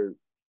 very,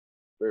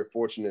 very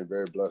fortunate and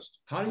very blessed.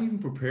 How do you even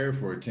prepare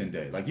for a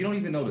 10-day? Like, you don't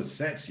even know the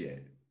sets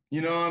yet. You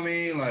know what I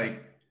mean?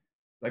 Like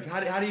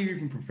how do you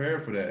even prepare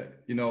for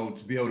that,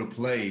 to be able to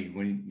play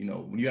when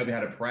you haven't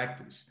had a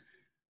practice?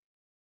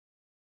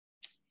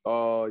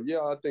 Yeah,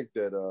 I think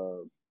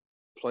that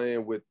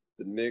playing with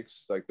the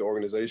Knicks, like the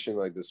organization,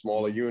 like the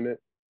smaller unit,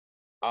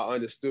 I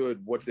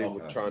understood what they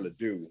were trying to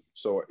do.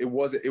 So it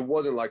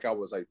wasn't like I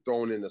was like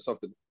thrown into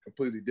something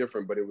completely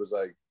different, but it was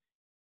like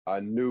I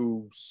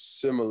knew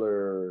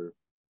similar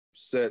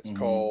sets,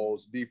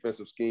 calls,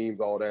 defensive schemes,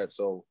 all that.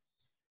 So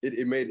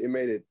it made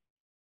it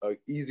an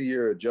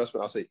easier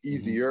adjustment. I'll say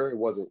easier. It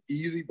wasn't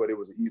easy, but it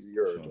was an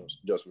easier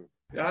adjustment.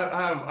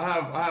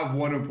 I have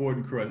one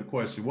important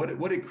question.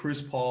 What did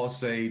Chris Paul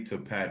say to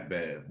Pat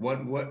Bev? What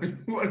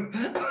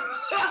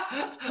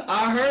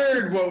I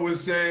heard what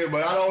was said,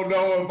 but I don't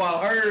know if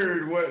I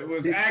heard what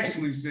was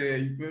actually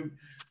said. You feel me?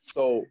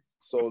 So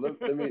let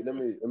me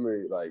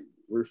like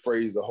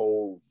rephrase the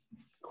whole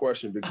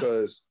question,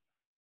 because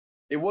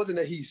it wasn't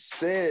that he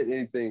said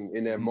anything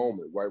in that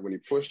moment, right? When he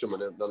pushed him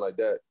and nothing like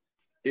that.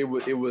 It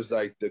was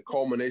like the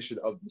culmination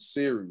of the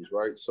series,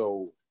 right?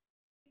 So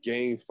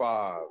Game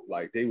 5,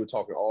 like they were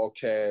talking all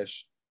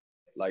cash,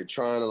 like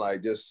trying to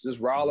like just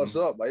rile us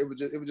up. Like it was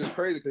just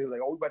crazy, because he was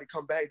like, oh, we about to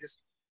come back.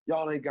 Just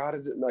y'all ain't got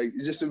it. Like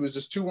it was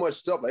just too much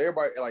stuff. Like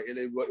everybody, like, and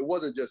it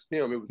wasn't just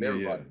him, it was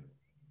everybody. Yeah.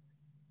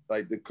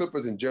 Like the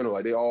Clippers in general,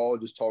 like they all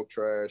just talk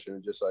trash,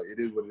 and just like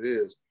it is what it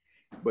is.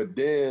 But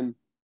then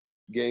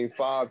Game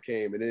 5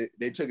 came, and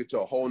they took it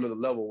to a whole nother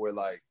level where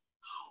like,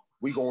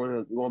 we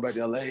going back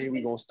to LA,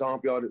 we gonna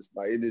stomp y'all. This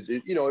like it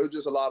was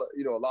just a lot of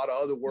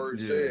other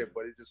words said,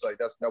 but it just like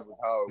that was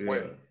how it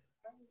went.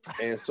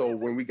 And so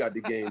when we got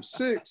to Game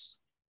 6,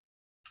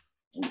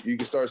 you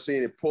can start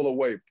seeing it pull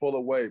away,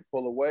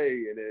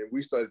 and then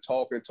we started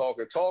talking,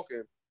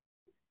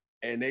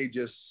 and they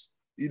just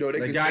they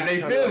got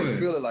their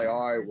feeling like,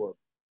 all right, well,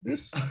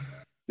 this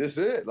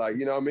it, like,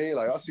 you know what I mean,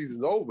 like our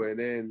season's over, and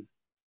then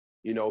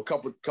a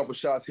couple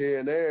shots here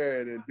and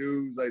there, and then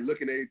dudes like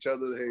looking at each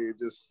other, hey,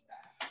 just.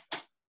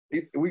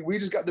 We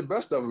just got the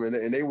best of them,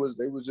 and they was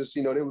just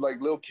they were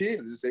like little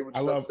kids. They were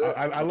just upset.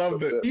 I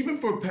love that. Even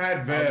for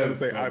Pat Bev. I was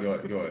going to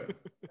say, go ahead.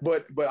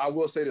 But I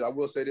will say this.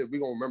 We're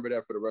gonna remember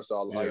that for the rest of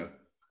our life.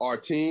 Yeah. Our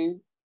team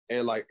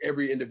and like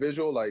every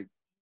individual, like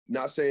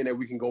not saying that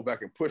we can go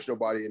back and push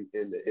nobody in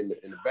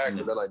the back or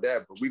nothing like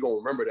that, but we gonna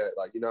remember that.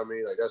 Like, you know what I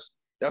mean? Like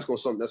that's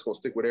something that's gonna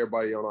stick with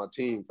everybody on our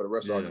team for the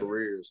rest of our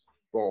careers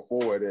going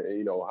forward,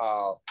 and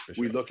how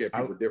we look at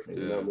people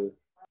differently. You know what I mean?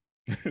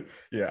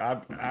 Yeah,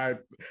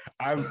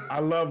 I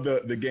love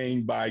the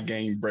game by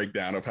game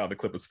breakdown of how the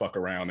Clippers fuck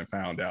around and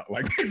found out.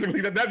 Like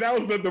basically that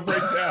was the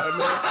breakdown,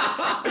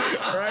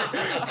 right?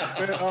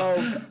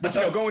 But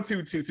going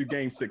to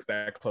Game 6,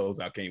 that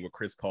closeout game where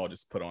Chris Paul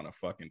just put on a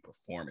fucking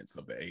performance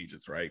of the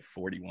ages, right?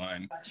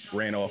 41,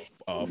 ran off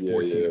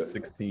 14 or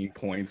 16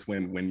 points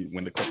when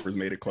the Clippers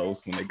made it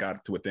close, when they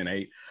got to within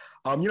 8.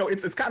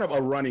 It's kind of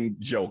a running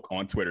joke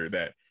on Twitter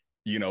that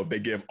they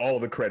give all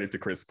the credit to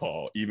Chris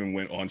Paul, even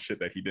when on shit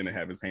that he didn't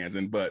have his hands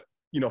in. But,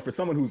 for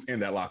someone who's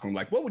in that locker room,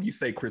 like, what would you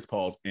say Chris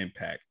Paul's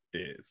impact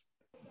is?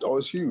 Oh,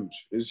 it's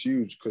huge. It's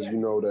huge, because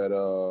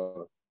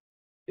that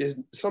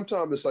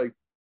sometimes it's like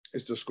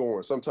it's the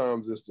scoring.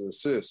 Sometimes it's the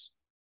assist.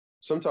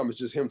 Sometimes it's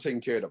just him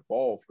taking care of the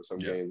ball for some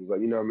games. It's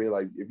like, you know what I mean?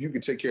 Like, if you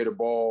can take care of the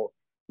ball,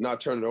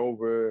 not turn it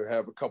over,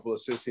 have a couple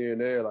assists here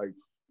and there, like,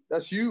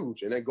 that's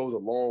huge, and that goes a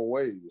long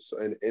way. So,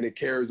 and it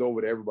carries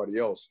over to everybody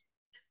else.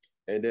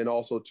 And then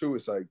also too,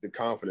 it's like the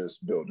confidence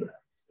builder.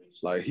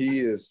 Like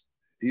he's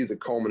a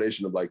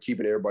culmination of like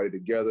keeping everybody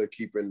together,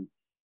 keeping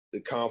the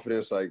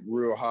confidence like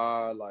real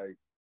high. Like,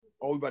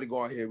 oh, we about to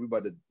go out here, we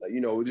about to, like,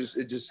 it's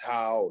just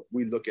how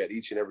we look at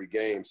each and every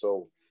game.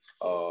 So,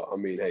 I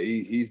mean,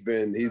 hey, he's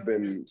been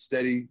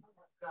steady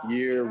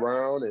year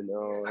round, and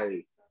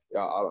hey,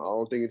 I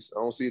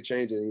don't see it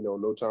changing,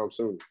 no time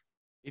soon.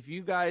 If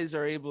you guys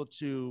are able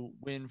to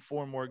win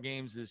 4 more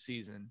games this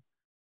season,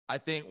 I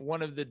think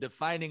one of the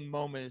defining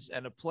moments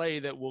and a play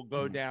that will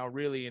go down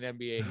really in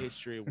NBA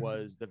history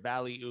was the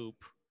Valley Oop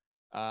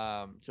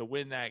to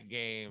win that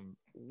game.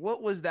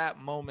 What was that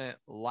moment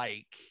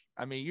like?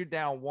 I mean, you're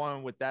down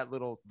 1 with that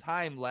little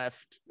time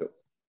left.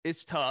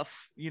 It's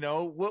tough.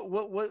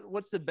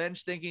 What's the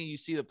bench thinking? You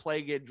see the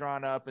play get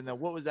drawn up, and then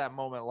what was that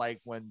moment like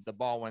when the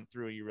ball went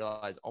through? You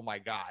realize, oh my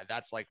God,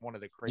 that's like one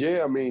of the craziest.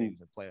 Yeah, I mean,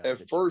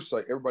 at first,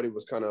 like everybody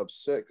was kind of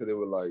upset because they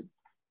were like,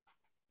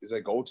 is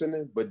that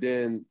goaltending? But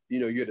then,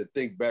 you had to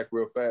think back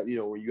real fast,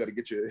 when you got to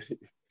get your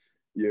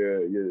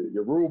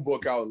your rule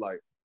book out,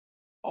 like,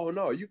 oh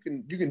no, you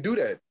can do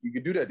that. You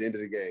can do that at the end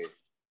of the game.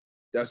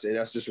 That's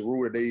just a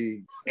rule that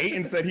they.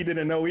 Ayton said he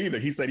didn't know either.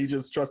 He said he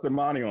just trusted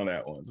Monty on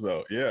that one.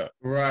 So yeah.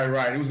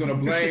 Right. He was gonna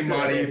blame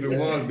Monty if it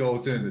was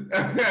goaltending.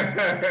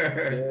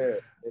 Yeah.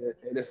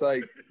 And it's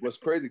like what's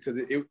crazy because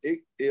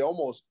it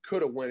almost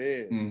could have went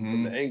in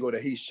from the angle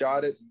that he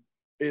shot it.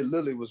 It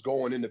literally was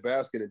going in the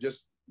basket, and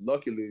just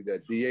luckily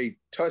that DA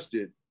touched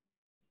it.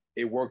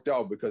 It worked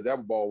out because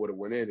that ball would have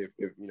went in if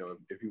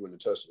he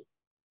wouldn't have touched it.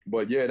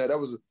 But yeah, that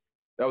was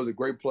a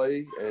great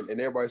play, and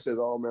everybody says,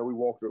 "Oh man, we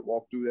walked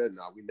through that."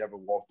 No, we never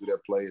walked through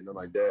that play and nothing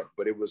like that.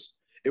 But it was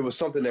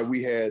something that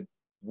we had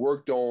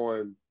worked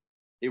on.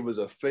 It was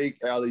a fake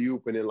alley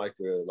oop, and then like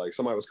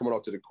somebody was coming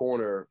off to the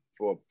corner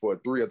for a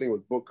 3. I think it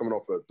was Book coming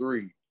off for a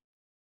 3.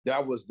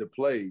 That was the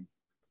play,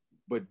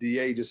 but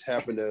DA just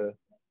happened to.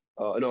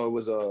 No, it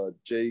was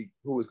Jay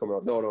who was coming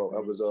off. No,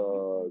 it was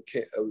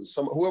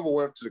whoever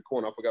went to the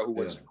corner. I forgot who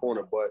went to the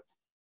corner, but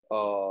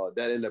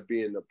that ended up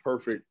being the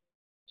perfect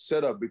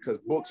setup because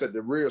Book's at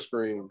the rear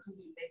screen,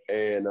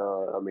 and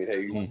I mean,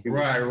 hey,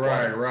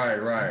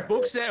 right.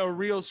 Book's at a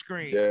real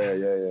screen.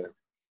 Yeah.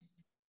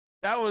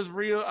 That was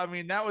real. I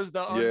mean, that was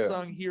the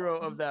unsung hero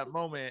of that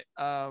moment.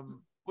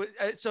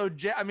 So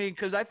I mean,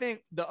 because I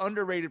think the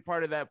underrated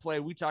part of that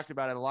play, we talked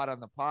about it a lot on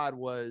the pod,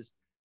 was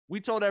we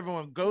told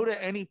everyone, go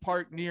to any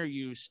park near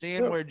you,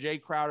 stand where Jay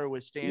Crowder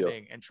was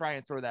standing, and try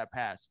and throw that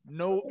pass.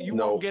 No, you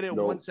won't get it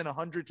once in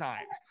 100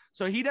 times.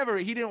 So he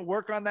didn't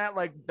work on that.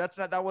 Like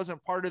that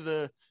wasn't part of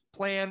the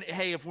plan.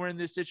 Hey, if we're in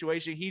this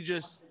situation, he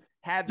just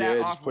had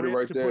that off just put it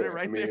right there.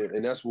 I mean,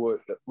 and that's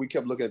what we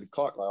kept looking at the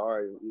clock. Like, all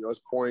right,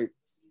 it's 0.9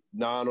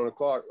 on the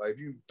clock. Like if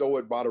you throw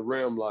it by the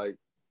rim, like,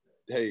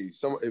 hey,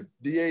 if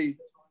DA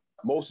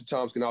most of the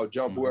times can out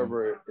jump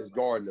whoever is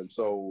guarding them.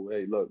 So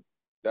hey, look.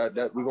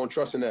 That we're gonna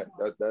trust in that.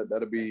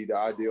 That'll be the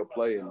ideal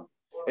play,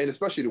 and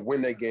especially to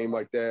win that game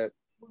like that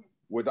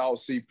without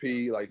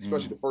CP, like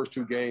especially the first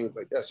 2 games,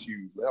 like that's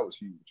huge. That was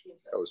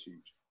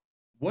huge.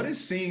 What has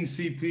seeing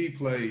CP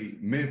play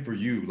meant for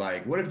you?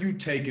 Like, what have you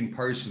taken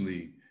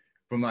personally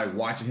from like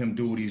watching him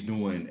do what he's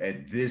doing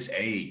at this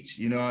age?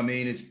 You know what I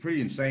mean? It's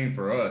pretty insane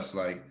for us.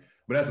 Like,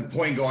 but as a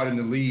point guard in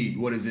the league,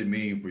 what does it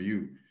mean for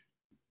you?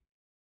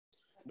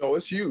 No,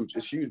 it's huge.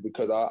 It's huge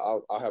because I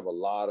have a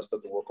lot of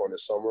stuff to work on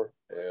this summer,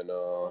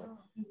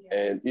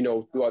 and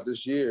throughout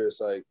this year,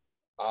 it's like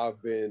I've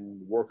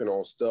been working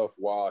on stuff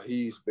while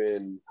he's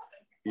been,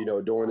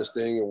 doing this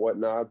thing and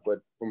whatnot. But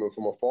from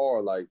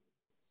afar, like,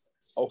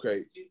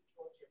 okay,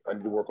 I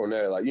need to work on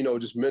that. Like,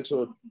 just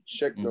mental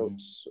check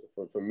notes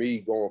for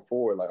me going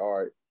forward. Like, all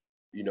right,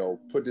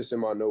 put this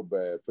in my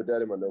notepad, put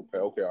that in my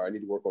notepad. Okay, all right, I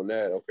need to work on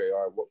that. Okay,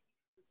 all right,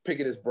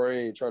 picking his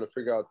brain, trying to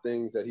figure out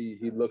things that he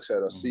looks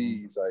at or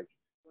sees, like.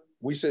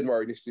 We sitting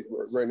right next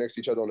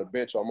to each other on the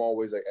bench. So I'm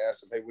always like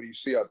asking, hey, what do you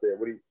see out there?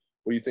 What do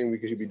you think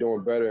we should be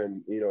doing better?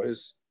 And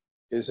his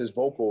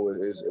vocal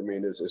is I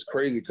mean, it's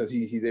crazy because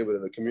he's able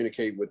to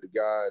communicate with the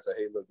guys. Like,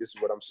 hey, look, this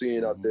is what I'm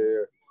seeing out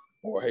there,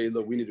 or hey,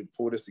 look, we need to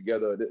pull this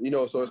together.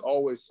 So it's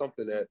always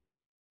something that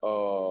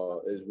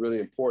is really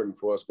important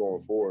for us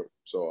going forward.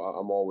 So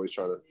I'm always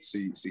trying to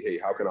see, hey,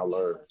 how can I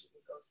learn?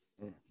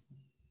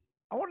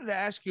 I wanted to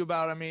ask you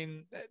about, I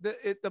mean,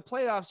 the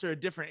playoffs are a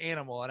different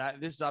animal.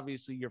 And this is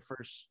obviously your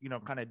first,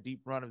 kind of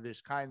deep run of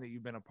this kind that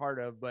you've been a part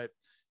of, but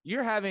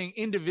you're having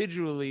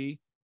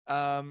individually,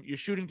 your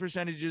shooting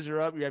percentages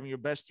are up. You're having your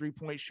best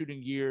 3-point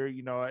shooting year.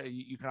 You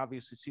can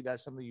obviously see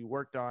that's something you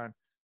worked on,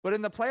 but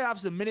in the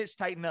playoffs, the minutes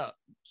tighten up.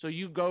 So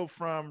you go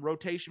from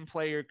rotation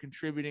player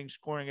contributing,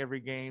 scoring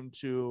every game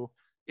to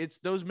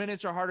those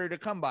minutes are harder to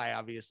come by.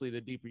 Obviously,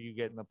 the deeper you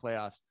get in the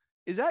playoffs.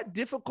 Is that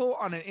difficult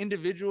on an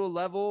individual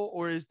level,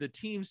 or is the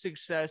team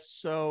success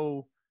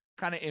so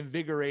kind of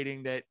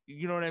invigorating that,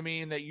 you know what I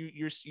mean, that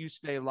you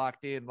stay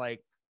locked in?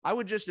 Like, I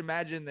would just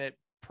imagine that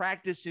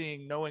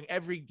practicing, knowing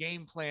every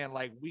game plan,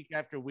 like week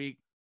after week,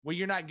 when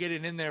you're not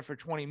getting in there for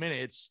 20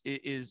 minutes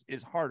is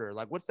harder.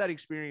 Like, what's that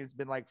experience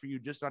been like for you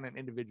just on an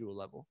individual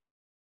level?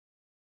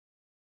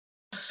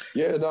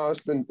 Yeah, no,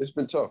 it's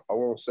been tough. I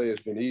won't say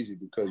it's been easy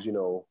because, you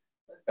know,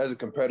 as a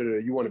competitor,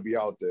 you want to be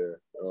out there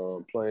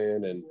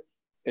playing, and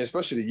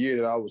especially the year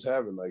that I was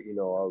having, like, you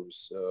know, I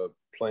was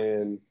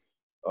playing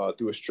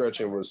through a stretch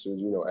and was,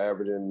 you know,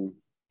 averaging,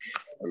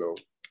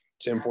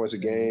 10 points a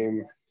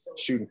game,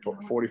 shooting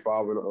 45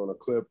 on a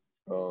clip.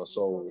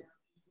 So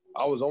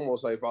I was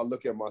almost like, if I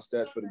look at my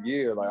stats for the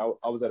year, like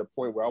I was at a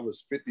point where I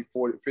was 50,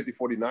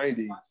 40,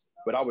 90,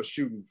 but I was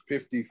shooting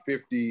 50,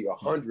 50,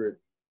 100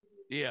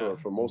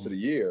 for most of the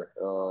year.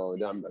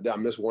 I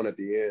missed one at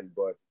the end,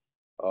 but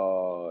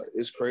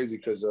it's crazy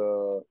because,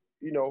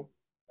 you know,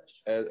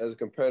 as a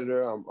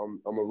competitor, I'm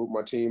gonna root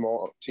my team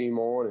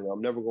on, and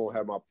I'm never gonna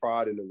have my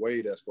pride in the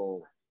way that's gonna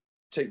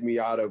take me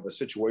out of a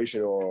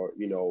situation, or,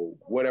 you know,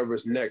 whatever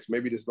is next.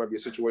 Maybe this might be a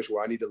situation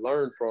where I need to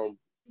learn from,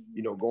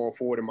 you know, going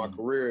forward in my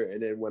career.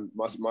 And then when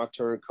my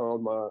turn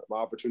comes, my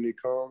opportunity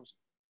comes,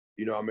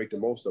 you know, I make the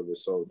most of it.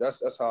 So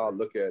that's how I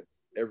look at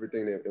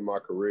everything in my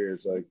career.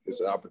 It's like, it's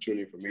an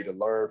opportunity for me to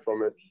learn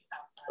from it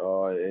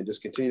and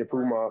just continue to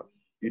prove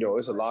you know,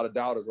 it's a lot of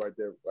doubters right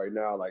there right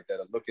now, like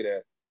that are looking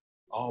at,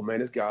 oh man,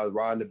 this guy's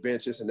riding the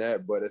bench, this and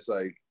that. But it's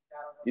like,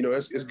 you know,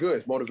 it's good.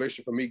 It's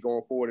motivation for me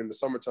going forward in the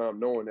summertime,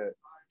 knowing that,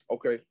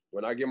 okay,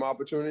 when I get my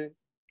opportunity,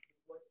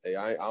 hey,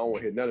 I don't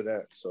want to hit none of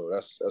that. So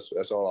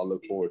that's all I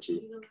look forward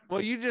to. Well,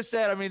 you just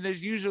said, I mean,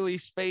 there's usually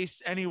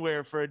space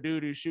anywhere for a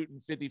dude who's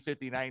shooting 50,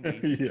 50,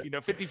 90, you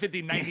know, 50,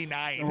 50,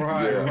 99.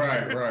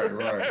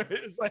 Right.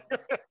 It's like,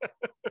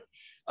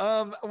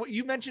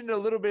 you mentioned it a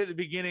little bit at the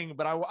beginning,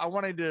 but I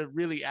wanted to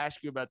really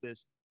ask you about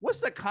this. What's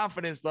the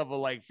confidence level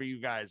like for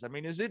you guys? I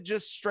mean, is it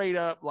just straight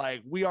up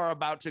like, we are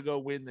about to go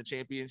win the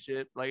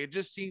championship? Like, it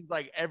just seems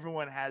like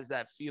everyone has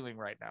that feeling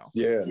right now.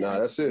 Yeah,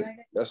 that's it.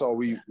 That's all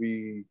we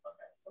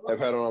have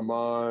had on our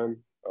mind.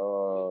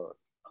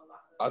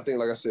 I think,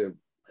 like I said,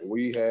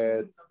 we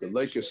had the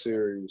Lakers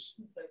series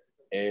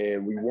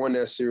and we won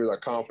that series. Our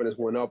confidence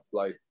went up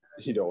like,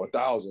 you know,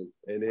 1,000.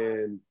 And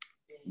then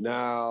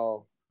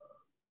now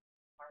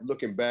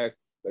looking back,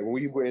 like when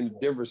we were in the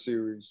Denver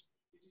series,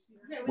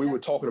 we were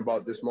talking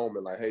about this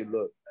moment, like, hey,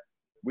 look,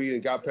 we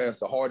got past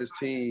the hardest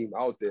team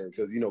out there,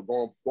 because, you know,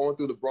 going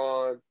through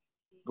LeBron,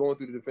 going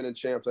through the defending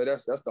champs, like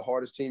that's the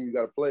hardest team you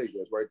got to play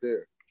against right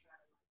there.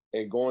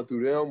 And going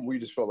through them, we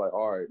just felt like,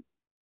 all right,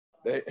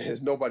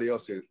 there's nobody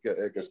else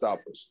that can stop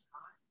us.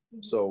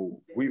 So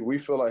we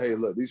feel like, hey,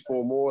 look, these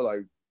 4 more,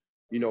 like,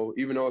 you know,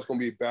 even though it's going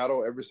to be a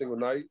battle every single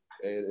night,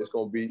 and it's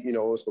going to be, you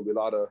know, it's going to be a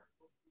lot of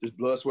just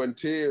blood, sweat, and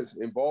tears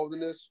involved in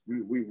this,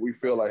 we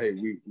feel like, hey,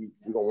 we're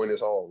going to win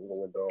this all. We're going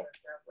to win it all.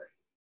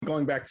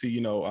 Going back to,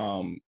 you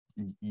know,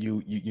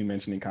 you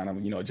mentioning kind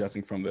of, you know,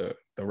 adjusting from the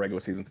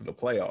regular season to the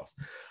playoffs.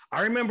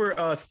 I remember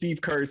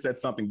Steve Kerr said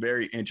something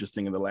very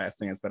interesting in The Last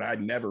Dance that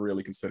I'd never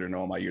really considered in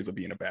all my years of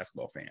being a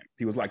basketball fan.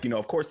 He was like, you know,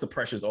 of course the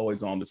pressure's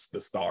always on the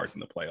stars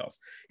in the playoffs.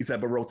 He said,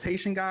 but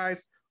rotation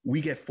guys,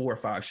 we get 4 or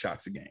 5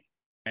 shots a game.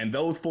 And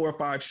those 4 or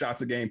 5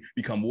 shots a game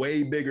become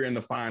way bigger in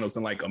the finals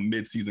than like a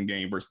midseason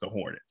game versus the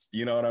Hornets.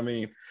 You know what I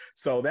mean?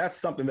 So that's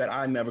something that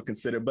I never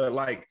considered. But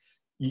like,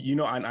 you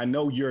know, I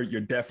know you're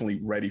definitely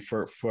ready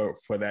for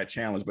that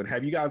challenge. But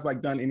have you guys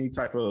like done any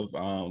type of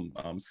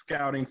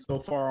scouting so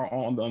far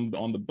on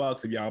the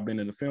Bucks? Have y'all been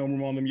in the film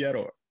room on them yet?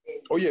 Or?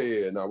 Oh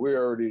yeah. No, we're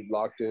already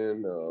locked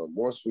in.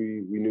 Once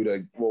we knew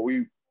that, well,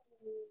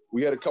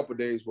 we had a couple of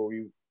days where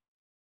we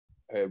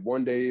had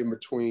one day in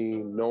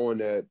between knowing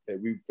that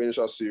we finished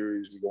our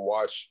series, we can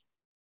watch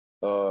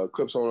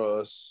clips on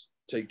us,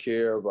 take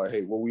care of like,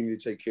 hey, what we need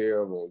to take care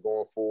of on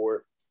going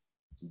forward.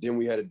 Then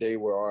we had a day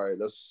where, all right,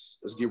 let's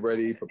get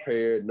ready,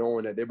 prepared,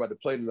 knowing that they're about to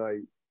play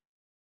tonight.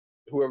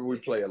 Whoever we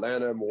play,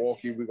 Atlanta,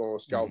 Milwaukee, we're going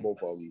to scout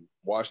both of them,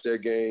 watch their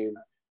game.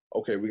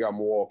 Okay, we got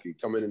Milwaukee.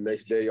 Come in the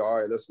next day,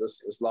 all right, let's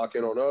lock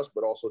in on us,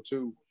 but also,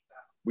 too,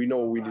 we know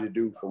what we need to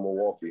do for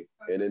Milwaukee.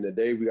 And in the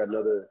day, we got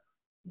another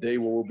day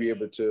where we'll be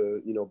able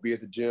to, you know, be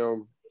at the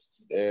gym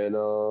and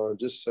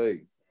just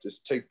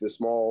take the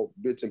small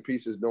bits and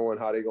pieces knowing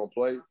how they're going to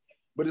play.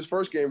 But this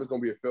first game is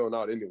going to be a filling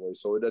out anyway,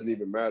 so it doesn't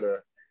even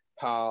matter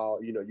how,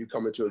 you know, you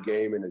come into a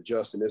game and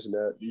adjust and this and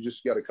that. You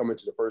just got to come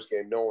into the first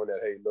game knowing that,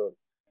 hey, look,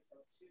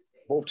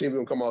 both teams are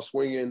going to come out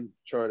swinging,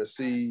 trying to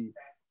see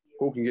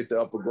who can get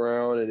the upper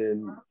ground. And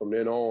then from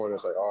then on,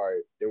 it's like, all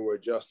right, then we're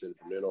adjusting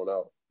from then on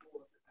out.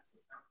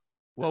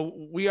 Well,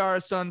 we are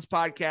a Suns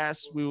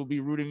podcast. We will be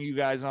rooting you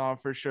guys on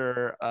for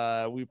sure.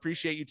 We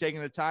appreciate you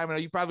taking the time. I know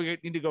you probably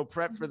need to go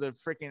prep for the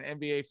freaking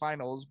NBA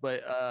finals,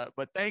 but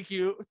thank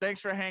you.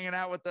 Thanks for hanging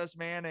out with us,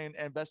 man.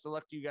 And best of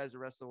luck to you guys the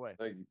rest of the way.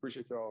 Thank you.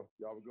 Appreciate y'all.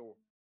 Y'all have a good one.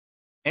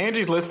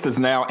 Angie's List is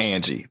now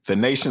Angie, the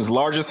nation's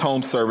largest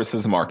home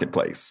services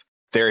marketplace.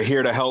 They're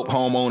here to help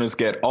homeowners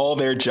get all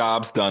their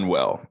jobs done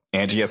well.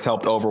 Angie has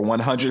helped over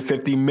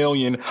 150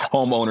 million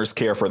homeowners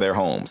care for their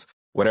homes.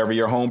 Whatever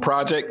your home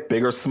project,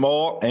 big or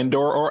small,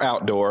 indoor or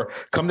outdoor,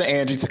 come to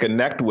Angie to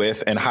connect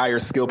with and hire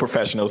skilled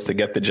professionals to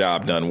get the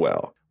job done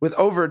well. With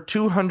over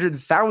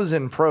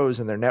 200,000 pros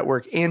in their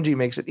network, Angie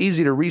makes it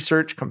easy to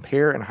research,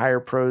 compare, and hire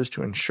pros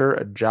to ensure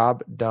a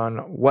job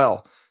done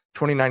well.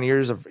 29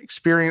 years of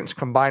experience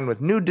combined with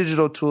new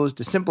digital tools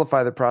to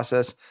simplify the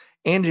process,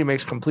 Angie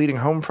makes completing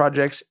home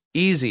projects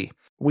easy.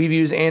 We've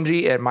used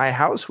Angie at my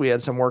house. We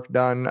had some work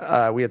done.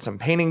 We had some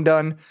painting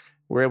done.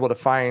 We were able to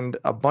find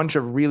a bunch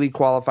of really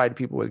qualified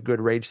people with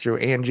good rates through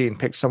Angie and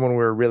pick someone we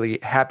were really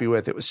happy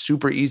with. It was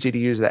super easy to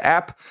use the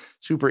app,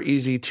 super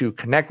easy to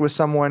connect with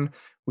someone.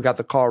 We got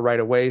the call right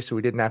away, so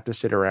we didn't have to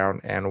sit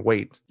around and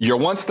wait. Your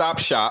one-stop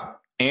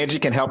shop, Angie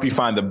can help you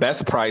find the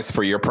best price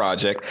for your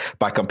project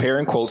by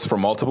comparing quotes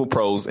from multiple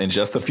pros in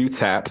just a few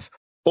taps,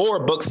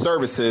 or book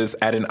services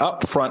at an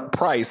upfront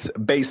price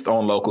based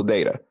on local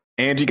data.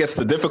 Angie gets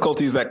the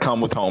difficulties that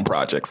come with home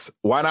projects.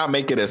 Why not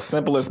make it as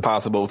simple as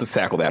possible to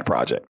tackle that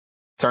project?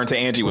 Turn to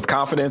Angie with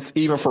confidence,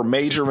 even for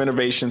major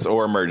renovations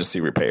or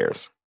emergency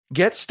repairs.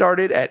 Get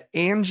started at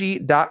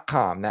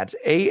Angie.com. That's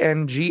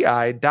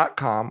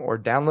ANGI.com, or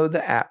download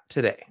the app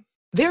today.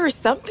 There are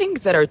some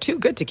things that are too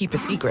good to keep a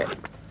secret.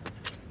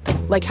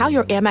 Like how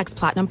your Amex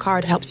Platinum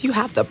card helps you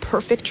have the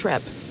perfect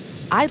trip.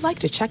 I'd like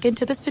to check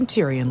into the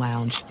Centurion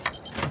Lounge.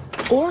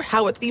 Or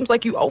how it seems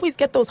like you always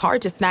get those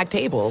hard-to-snag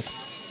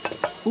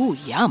tables. Ooh,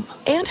 yum.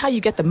 And how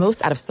you get the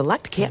most out of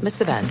select can't-miss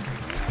events.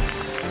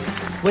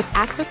 With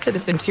access to the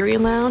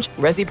Centurion Lounge,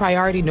 Resi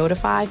Priority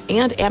Notify,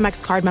 and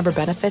Amex card member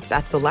benefits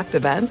at select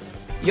events,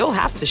 you'll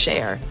have to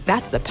share.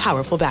 That's the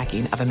powerful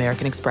backing of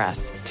American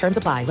Express. Terms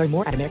apply. Learn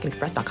more at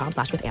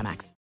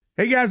americanexpress.com/withAmex.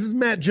 Hey guys, this is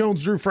Matt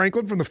Jones, Drew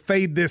Franklin from the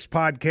Fade This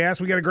podcast.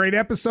 We got a great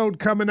episode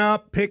coming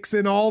up, picks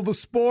in all the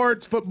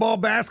sports, football,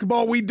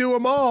 basketball, we do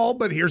them all,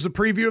 but here's a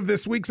preview of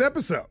this week's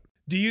episode.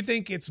 Do you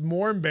think it's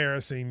more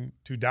embarrassing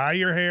to dye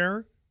your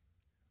hair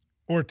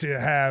or to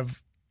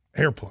have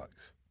hair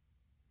plugs?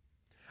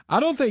 I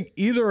don't think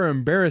either are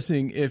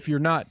embarrassing if you're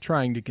not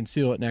trying to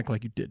conceal it and act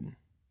like you didn't.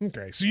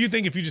 Okay, so you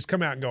think if you just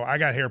come out and go, I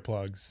got hair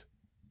plugs.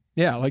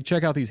 Yeah, like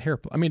check out these hair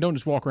plugs. I mean, don't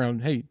just walk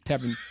around, hey,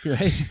 tapping,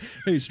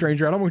 hey,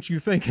 stranger, I don't want you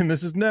thinking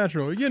this is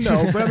natural. You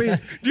know, but I mean,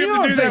 do you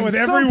have to do that with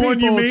everyone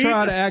you meet?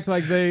 Try to act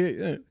like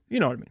they, you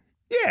know what I mean?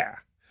 Yeah.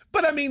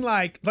 But I mean,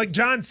 like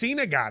John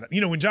Cena got it.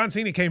 You know, when John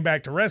Cena came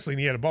back to wrestling,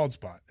 he had a bald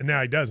spot, and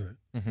now he doesn't.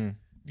 Mm-hmm.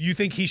 You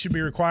think he should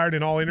be required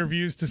in all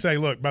interviews to say,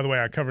 look, by the way,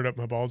 I covered up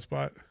my bald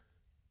spot?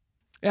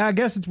 Yeah, I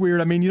guess it's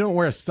weird. I mean, you don't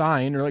wear a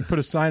sign or like put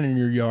a sign in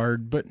your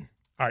yard, but.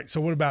 All right,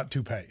 so what about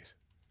toupees?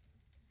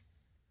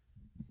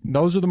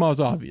 Those are the most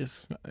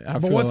obvious.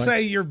 But let's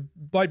say you're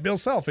like Bill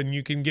Self and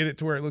you can get it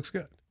to where it looks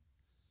good.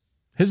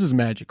 His is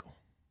magical.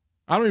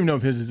 I don't even know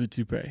if his is a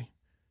toupee.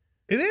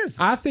 It is.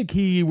 I think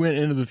he went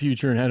into the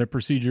future and had a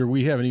procedure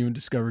we haven't even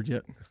discovered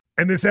yet.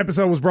 And this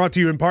episode was brought to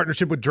you in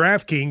partnership with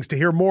DraftKings. To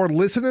hear more,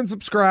 listen and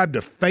subscribe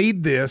to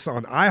Fade This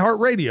on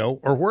iHeartRadio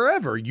or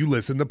wherever you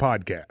listen to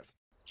podcasts.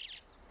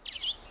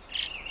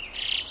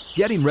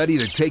 Getting ready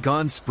to take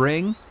on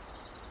spring?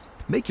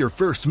 Make your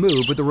first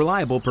move with the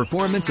reliable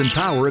performance and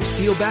power of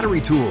Steel battery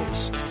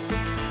tools.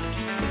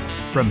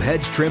 From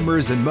hedge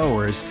trimmers and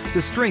mowers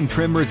to string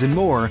trimmers and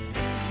more,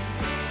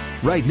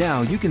 right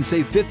now you can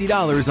save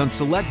 $50 on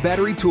select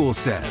battery tool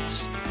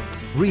sets.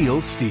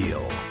 Real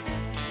Steel.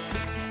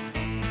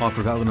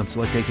 Offer valid on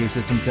select AK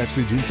system sets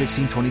through June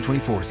 16,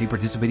 2024. See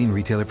participating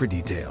retailer for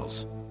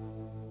details.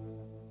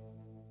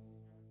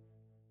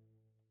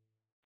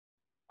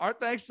 Our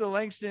thanks to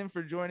Langston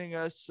for joining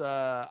us.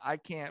 I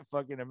can't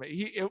fucking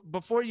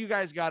before you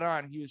guys got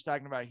on, he was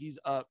talking about he's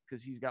up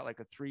because he's got like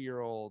a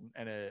 3-year-old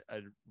and a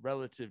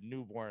relative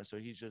newborn, so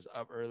he's just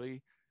up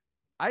early.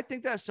 I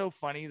think that's so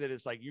funny that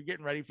it's like you're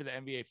getting ready for the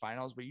NBA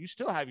finals, but you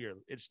still have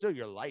it's still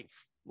your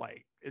life.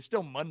 Like it's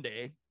still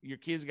Monday. Your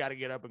kids got to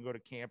get up and go to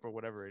camp or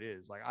whatever it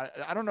is. Like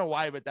I don't know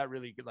why, but that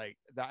really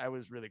I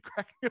was really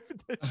cracking up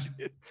at that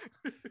shit.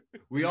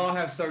 We all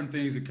have certain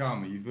things in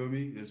common. You feel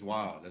me? It's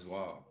wild. That's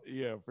wild.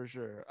 Yeah, for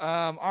sure.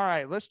 All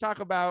right, let's talk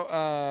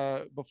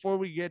about before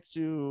we get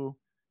to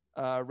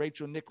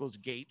Rachel Nichols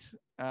Gate.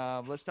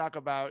 Let's talk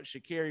about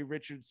Sha'Carri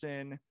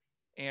Richardson.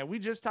 And we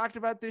just talked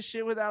about this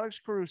shit with Alex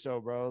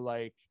Caruso, bro.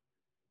 Like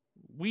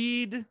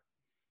weed,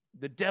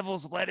 the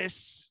devil's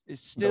lettuce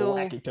is still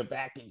the wacky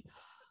tobacco.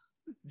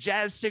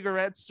 Jazz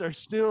cigarettes are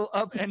still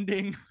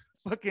upending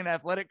fucking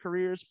athletic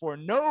careers for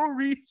no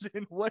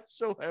reason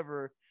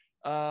whatsoever.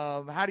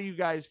 How do you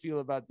guys feel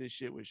about this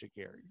shit with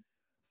Sha'Carri?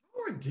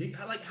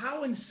 Like,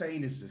 how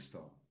insane is this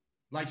though?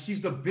 Like,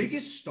 she's the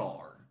biggest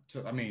star.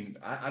 So, I mean,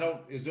 I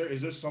don't. Is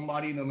there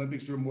somebody in the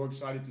Olympics you're more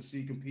excited to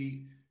see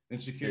compete than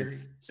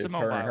Sha'Carri? It's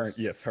her.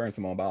 Yes, her and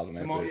Simone Biles, and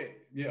that's it.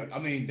 Yeah. I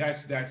mean,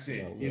 that's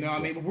it. You know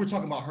what I mean? But we're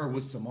talking about her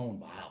with Simone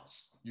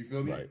Biles. You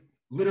feel me? Right.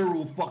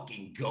 Literal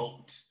fucking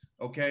goat.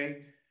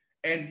 Okay.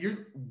 And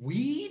you're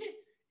weed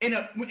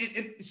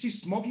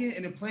she's smoking it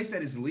in a place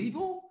that is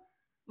legal.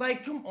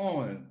 Like, come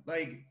on.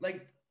 Like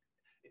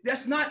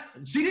that's not.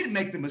 She didn't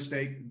make the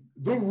mistake.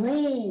 The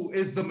rule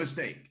is the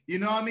mistake. You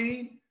know what I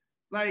mean?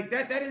 Like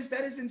that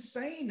is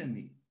insane to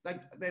me. Like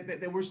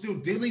that we're still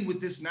dealing with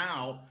this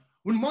now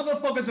when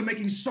motherfuckers are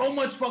making so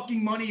much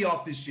fucking money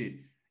off this shit.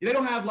 They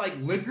don't have like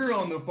liquor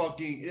on the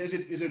fucking. Is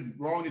it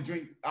wrong to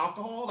drink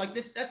alcohol? Like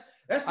that's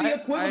the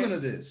equivalent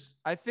of this.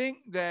 I think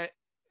that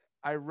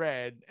I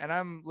read, and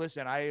I'm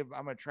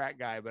a track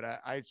guy, but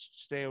I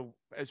stay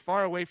as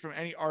far away from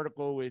any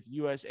article with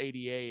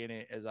USADA in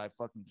it as I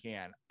fucking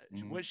can.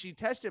 What she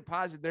tested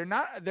positive,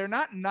 they're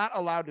not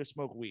allowed to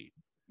smoke weed.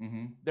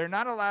 They're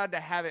not allowed to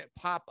have it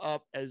pop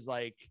up as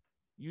like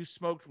you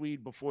smoked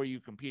weed before you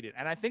competed.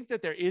 And I think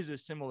that there is a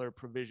similar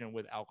provision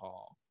with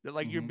alcohol that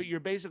like you're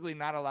basically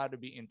not allowed to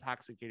be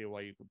intoxicated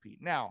while you compete.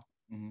 Now,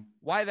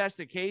 why that's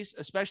the case,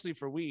 especially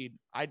for weed,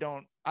 I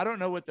don't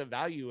know what the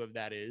value of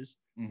that is.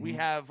 We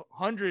have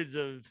hundreds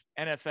of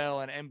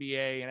NFL and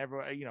NBA and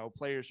every,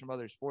 players from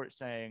other sports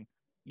saying,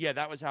 yeah,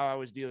 that was how I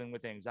was dealing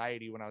with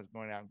anxiety when I was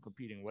going out and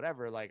competing,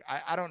 whatever. Like,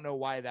 I don't know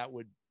why that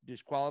would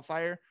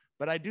disqualify her,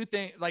 but I do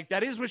think like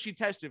that is what she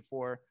tested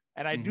for.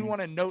 And I do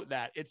want to note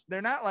that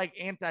they're not like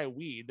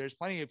anti-weed. There's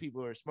plenty of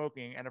people who are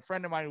smoking. And a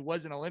friend of mine who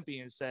was an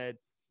Olympian said,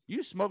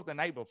 you smoked the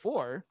night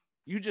before.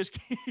 You just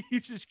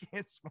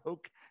can't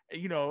smoke,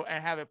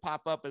 and have it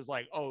pop up as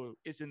like, oh,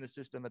 it's in the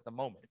system at the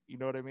moment. You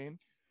know what I mean?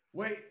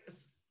 Wait,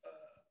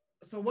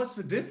 so what's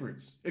the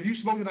difference? If you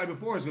smoke the night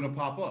before, it's gonna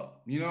pop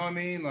up. You know what I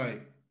mean?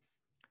 Like,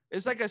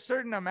 it's like a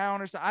certain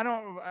amount or so. I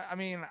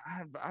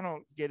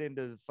don't get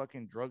into the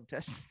fucking drug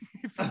testing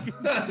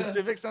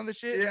specifics on the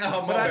shit.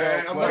 Yeah, my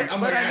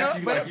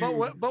bad.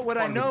 But what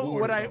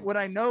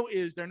I know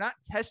is they're not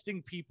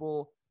testing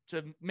people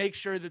to make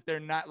sure that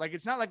they're not like,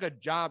 it's not like a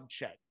job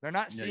check. They're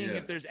not seeing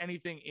if there's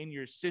anything in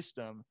your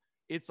system.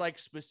 It's like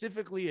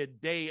specifically a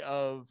day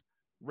of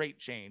rate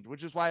change,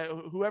 which is why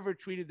whoever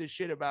tweeted this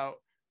shit about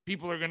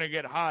people are going to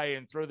get high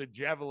and throw the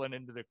javelin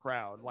into the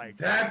crowd, like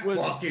that was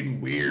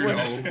fucking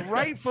weirdo, was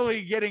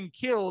rightfully getting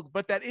killed.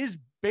 But that is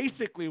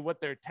basically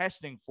what they're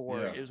testing for,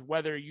 is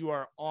whether you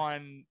are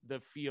on the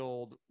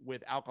field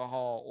with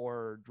alcohol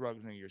or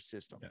drugs in your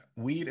system.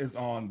 Weed is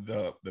on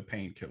the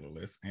painkiller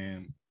list,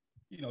 and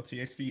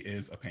THC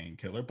is a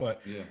painkiller,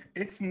 but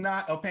it's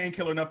not a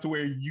painkiller enough to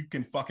where you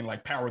can fucking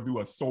like power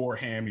through a sore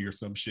hammy or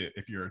some shit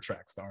if you're a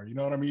track star. You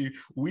know what I mean?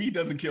 Weed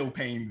doesn't kill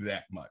pain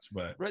that much,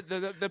 but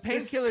the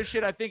painkiller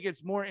shit, I think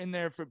it's more in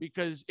there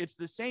because it's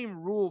the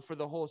same rule for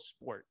the whole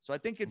sport. So I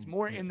think it's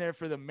more in there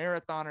for the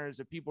marathoners,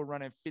 the people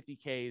running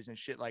 50Ks and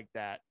shit like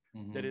that,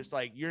 that it's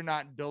like, you're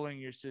not dulling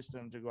your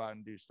system to go out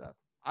and do stuff.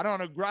 I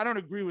don't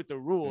agree with the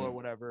rule or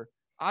whatever.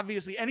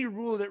 Obviously, any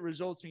rule that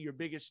results in your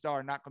biggest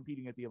star not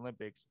competing at the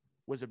Olympics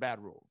was a bad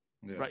rule,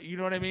 right? You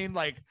know what I mean?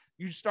 Like,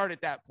 you start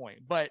at that point,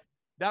 but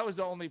that was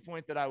the only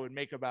point that I would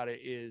make about it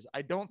is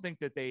I don't think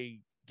that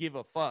they give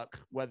a fuck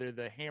whether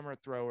the hammer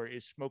thrower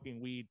is smoking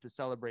weed to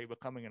celebrate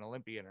becoming an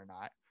Olympian or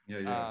not.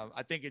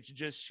 I think it's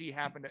just she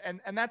happened to,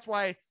 and that's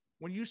why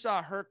when you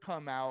saw her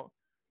come out,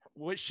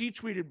 what she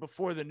tweeted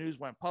before the news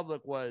went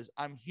public was,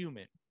 I'm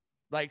human.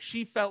 Like,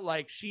 she felt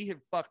like she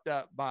had fucked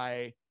up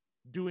by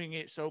doing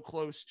it so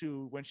close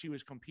to when she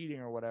was competing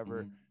or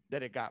whatever,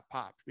 that it got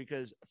popped.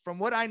 Because from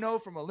what I know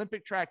from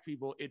Olympic track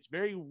people, it's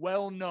very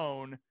well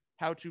known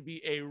how to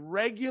be a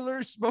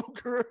regular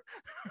smoker,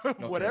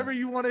 whatever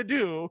you want to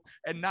do,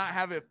 and not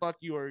have it fuck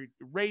your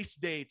race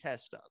day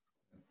test up.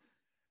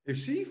 If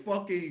she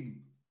fucking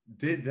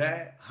did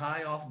that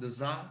high off the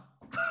za,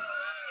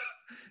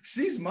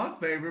 she's my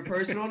favorite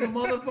person on the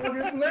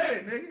motherfucking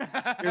planet,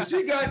 nigga. If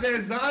she got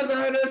that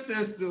Zaza in her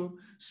system,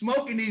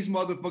 smoking these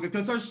motherfuckers,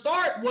 because her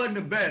start wasn't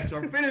the best,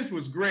 her finish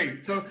was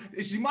great. So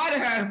she might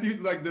have had a few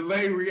like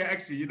delayed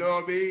reaction, you know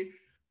what I mean?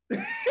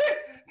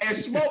 And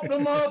smoke the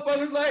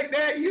motherfuckers like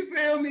that, you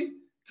feel me?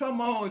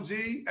 Come on,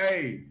 G.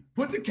 Hey,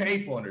 put the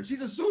cape on her.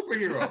 She's a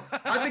superhero.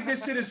 I think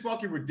this shit is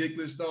fucking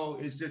ridiculous, though.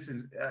 It's just,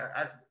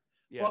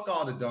 fuck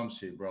all the dumb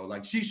shit, bro.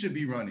 Like, she should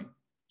be running.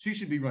 She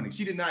should be running.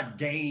 She did not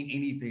gain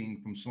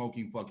anything from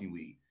smoking fucking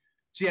weed.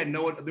 She had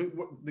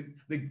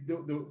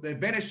the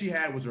advantage she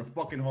had was her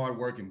fucking hard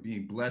work and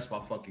being blessed by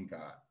fucking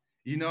God.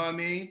 You know what I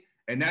mean?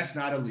 And that's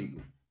not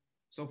illegal.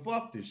 So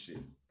fuck this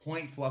shit.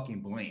 Point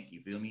fucking blank. You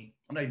feel me?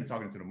 I'm not even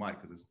talking to the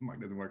mic because the mic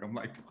doesn't work. I'm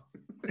like,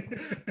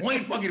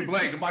 point fucking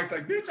blank. The mic's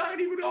like, bitch, I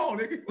ain't even on,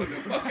 nigga. What the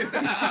fuck is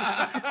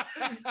that?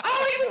 I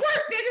don't even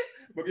work,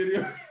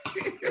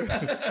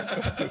 nigga.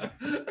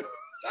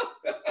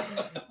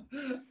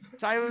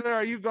 Tyler,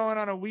 are you going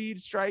on a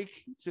weed strike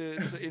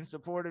in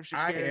support of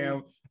Sha'Carri? I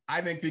am. I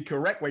think the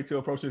correct way to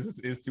approach this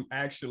is to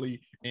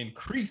actually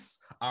increase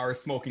our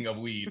smoking of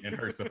weed in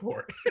her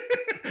support.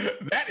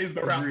 That is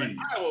the route that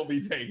I will be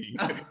taking.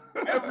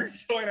 Every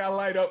joint I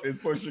light up is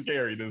for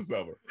Sha'Carri this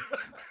summer.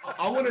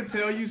 I want to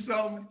tell you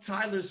something.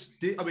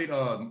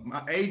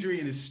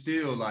 Adrian is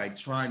still like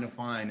trying to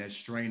find that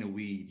strain of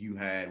weed you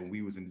had when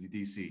we was in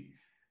DC.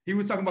 He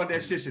was talking about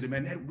that shit,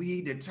 man. That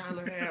weed that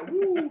Tyler had,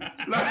 woo!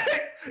 Like,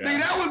 nigga,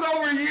 that was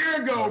over a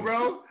year ago,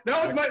 bro.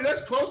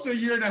 That's close to a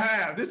year and a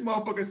half. This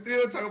motherfucker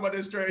still talking about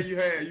that strain you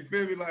had. You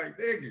feel me? Like,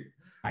 nigga.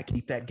 I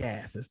keep that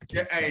gas. That's the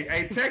kid.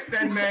 Hey, text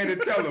that man and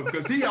tell him,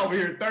 because he over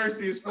here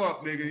thirsty as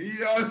fuck, nigga. You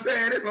know what I'm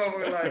saying? This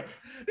motherfucker like,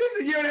 this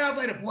is a year and a half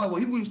later. Boy, well,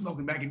 he was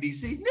smoking back in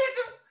DC,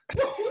 nigga.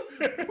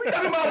 We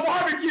talking about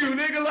barbecue,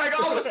 nigga. Like,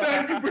 all of a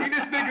sudden, you bring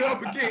this nigga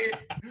up again.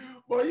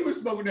 Boy, you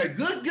was smoking that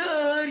good,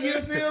 you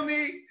feel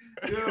me?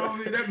 You know what I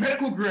mean? That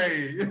medical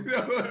grade. You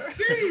know,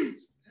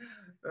 sheesh.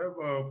 That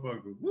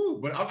motherfucker. Woo.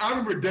 But I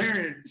remember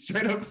Darren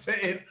straight up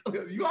saying,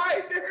 "You all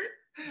right, Darren?"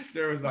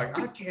 Darren was like,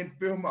 "I can't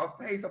feel my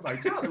face." I'm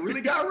like, "Tyler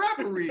really got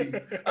rappery."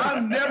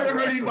 I've never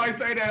heard anybody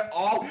say that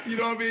off, you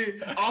know what I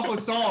mean? Off a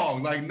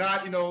song. Like,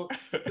 not, you know,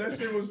 that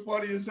shit was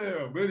funny as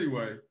hell. But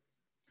anyway,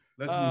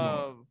 let's move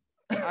on.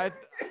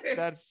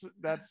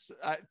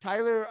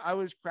 Tyler. I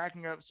was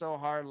cracking up so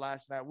hard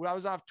last night. I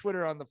was off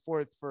Twitter on the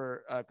 4th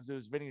for because it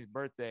was Vinny's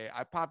birthday.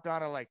 I popped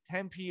on at like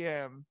 10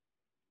 p.m.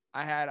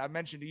 I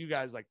mentioned to you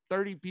guys like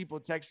 30 people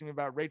texting me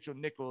about Rachel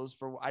Nichols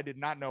I did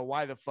not know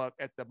why the fuck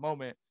at the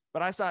moment,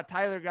 but I saw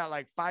Tyler got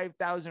like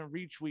 5,000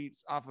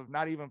 retweets off of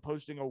not even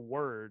posting a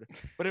word,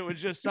 but it was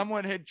just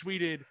someone had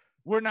tweeted,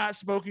 "We're not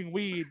smoking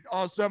weed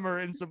all summer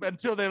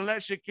until they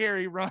let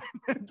Sha'Carri run."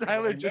 And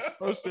Tyler just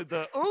posted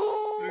the,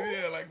 "Ooh."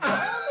 Yeah, like,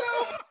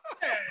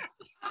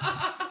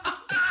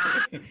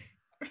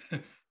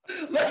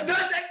 let's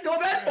not go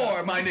that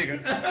far, my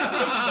nigga.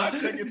 Not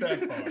take it that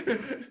far.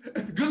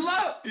 Good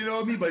luck, you know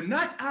what I mean? But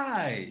not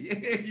I.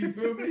 You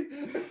feel me?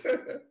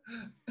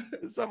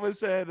 Someone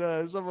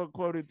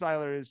quoted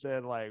Tyler and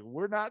said, like,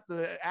 "We're not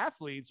the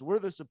athletes, we're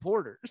the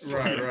supporters."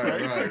 Right.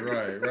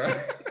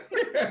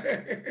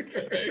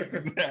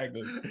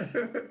 Exactly.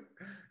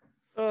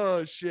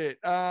 Oh shit.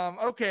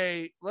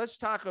 Okay, let's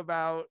talk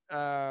about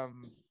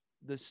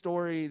the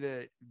story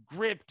that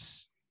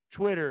gripped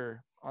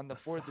Twitter on the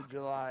 4th of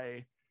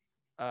July.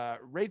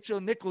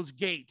 Rachel Nichols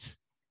Gate.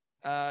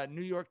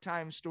 New York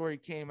Times story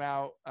came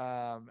out,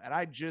 and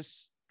I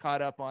just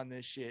caught up on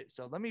this shit.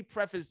 So let me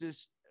preface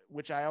this,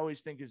 which I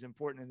always think is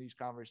important in these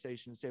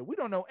conversations. Say we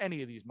don't know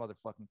any of these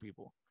motherfucking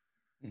people.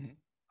 Mm-hmm.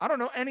 I don't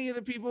know any of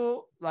the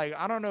people. Like,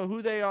 I don't know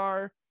who they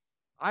are.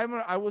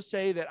 I will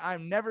say that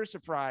I'm never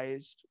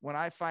surprised when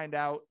I find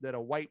out that a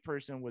white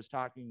person was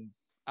talking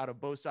out of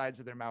both sides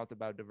of their mouth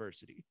about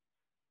diversity.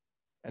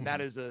 And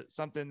that is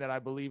something that I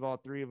believe all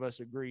three of us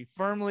agree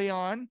firmly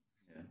on.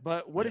 Yeah.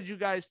 But what did you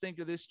guys think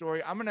of this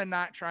story? I'm going to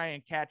not try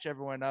and catch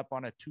everyone up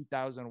on a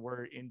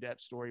 2,000-word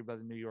in-depth story by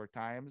the New York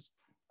Times.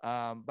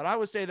 But I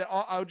would say that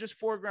I would just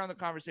foreground the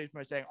conversation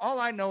by saying all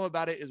I know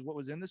about it is what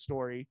was in the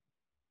story.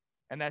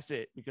 And that's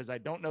it, because I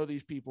don't know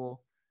these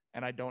people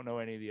and I don't know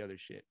any of the other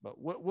shit. But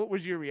what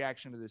was your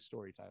reaction to this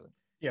story, Tyler?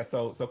 Yeah,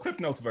 so Cliff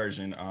Notes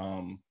version,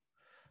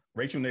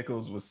 Rachel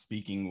Nichols was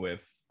speaking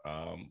with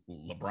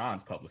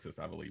LeBron's publicist,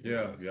 I believe.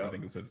 Yeah. I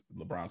think it says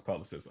LeBron's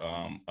publicist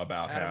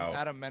about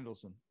Adam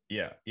Mendelsohn.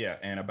 Yeah,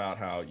 and about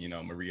how, you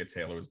know, Maria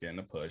Taylor was getting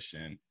a push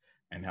and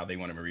how they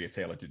wanted Maria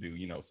Taylor to do,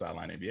 you know,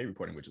 sideline NBA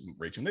reporting, which was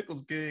Rachel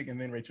Nichols' gig.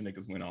 And then Rachel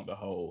Nichols went on the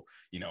whole,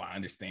 you know, I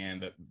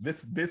understand that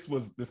this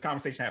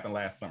conversation happened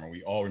last summer.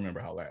 We all remember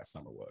how last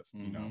summer was,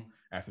 you know,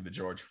 after the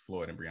George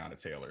Floyd and Breonna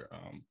Taylor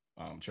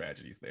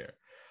tragedies there.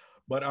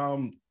 But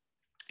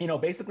you know,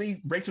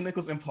 basically Rachel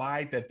Nichols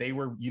implied that they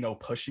were, you know,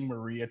 pushing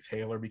Maria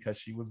Taylor because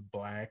she was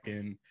Black,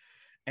 and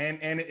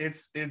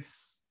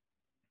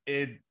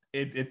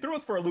it threw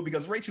us for a loop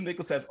because Rachel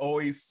Nichols has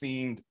always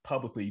seemed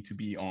publicly to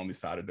be on the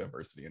side of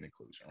diversity and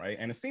inclusion, right?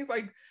 And it seems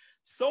like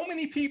so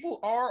many people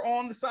are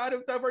on the side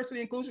of diversity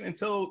and inclusion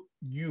until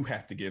you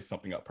have to give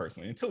something up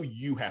personally, until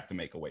you have to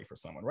make a way for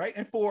someone, right?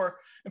 And for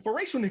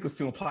Rachel Nichols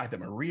to imply that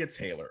Maria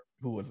Taylor,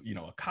 who was, you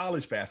know, a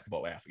college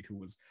basketball athlete,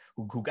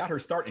 who got her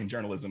start in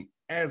journalism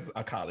as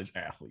a college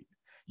athlete,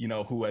 you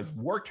know, who has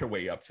worked her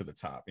way up to the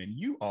top, and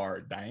you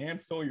are Diane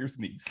Sawyer's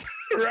niece,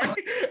 right?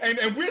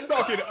 And we're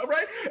talking,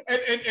 right?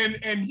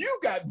 And you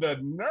got the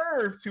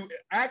nerve to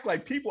act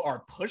like people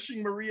are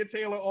pushing Maria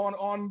Taylor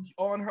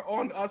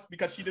on us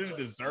because she didn't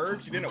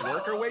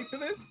work her way to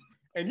this.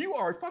 And you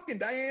are fucking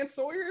Diane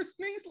Sawyer's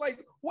niece.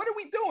 Like, what are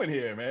we doing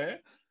here, man?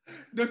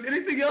 Does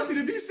anything else need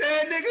to be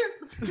said,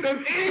 nigga?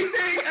 Does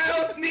anything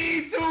else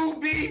need to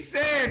be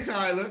said,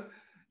 Tyler?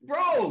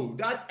 Bro,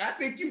 I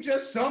think you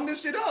just summed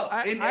this shit up.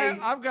 I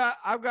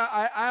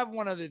have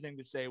one other thing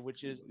to say,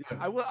 which is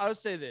I'll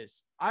say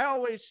this. I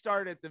always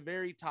start at the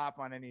very top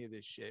on any of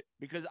this shit,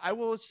 because I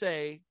will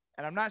say,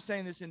 and I'm not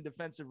saying this in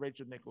defense of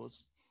Rachel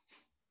Nichols,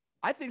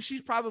 I think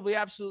she's probably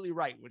absolutely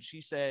right when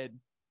she said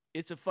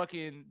it's a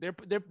fucking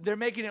they're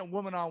making it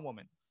woman on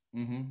woman.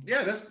 Mm-hmm.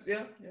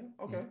 Yeah,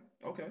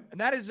 okay.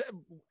 And that is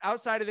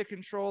outside of the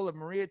control of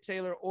Maria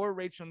Taylor or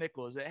Rachel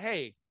Nichols. That,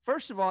 hey,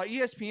 first of all,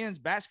 ESPN's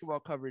basketball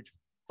coverage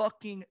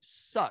fucking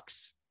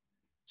sucks.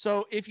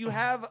 So if you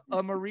have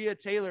a Maria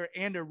Taylor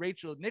and a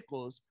Rachel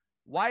Nichols,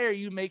 why are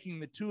you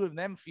making the two of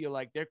them feel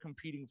like they're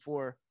competing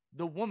for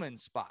the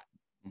woman's spot?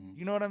 Mm-hmm.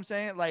 You know what I'm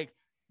saying? Like,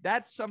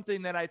 that's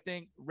something that I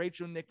think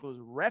Rachel Nichols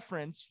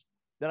referenced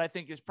that I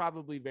think is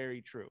probably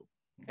very true.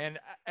 And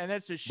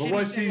that's a shitty But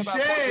what thing she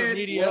about said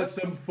media. was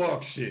some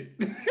fuck shit.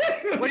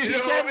 What she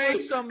said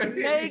was some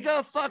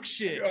mega fuck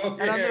shit. Okay,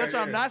 And that's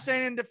what I'm not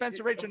saying in defense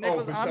of Rachel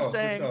Nichols. I'm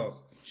saying sure.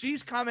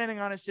 She's commenting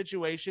on a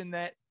situation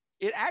that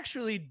it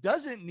actually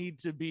doesn't need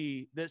to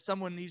be that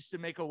someone needs to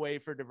make a way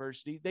for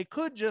diversity. They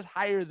could just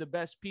hire the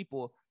best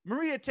people.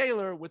 Maria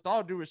Taylor, with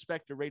all due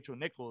respect to Rachel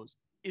Nichols,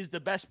 is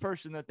the best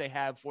person that they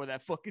have for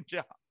that fucking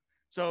job.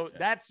 So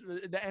that's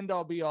the end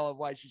all be all of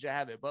why she should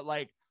have it. But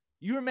like,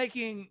 you're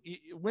making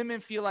women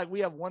feel like we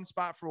have one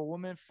spot for a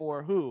woman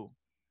for who?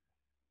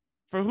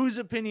 For whose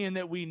opinion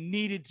that we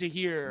needed to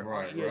hear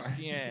on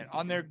ESPN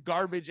on their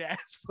garbage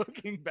ass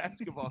fucking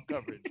basketball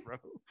coverage, bro.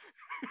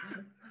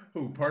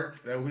 Who,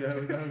 Perk?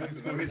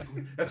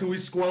 That's who we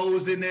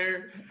squoze in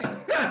there.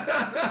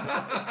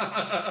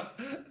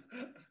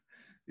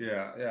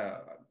 Yeah.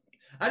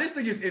 I just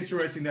think it's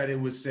interesting that it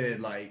was said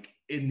like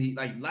in the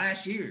like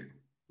last year.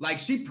 Like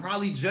she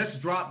probably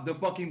just dropped the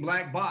fucking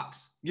black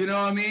box. You know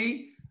what I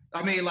mean?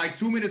 I mean, like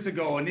 2 minutes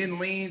ago, and then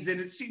leans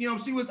and she,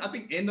 she was, I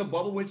think, in the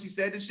bubble when she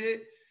said the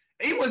shit.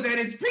 It was at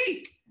its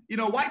peak.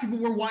 White people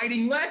were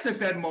whiting less at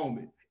that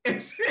moment.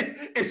 And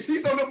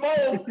she's on the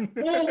phone,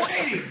 full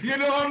whiting. You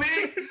know what I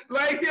mean?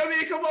 Like,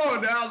 come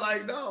on now.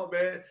 Like, no,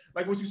 man.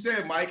 Like what you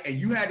said, Mike, and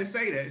you had to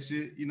say that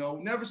shit.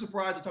 Never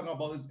surprised to talk about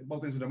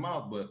both ends of the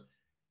mouth. But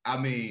I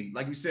mean,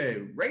 like you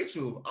said,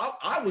 Rachel,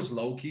 I was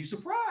low key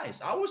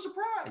surprised. I was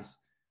surprised.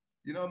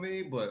 You know what I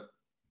mean? But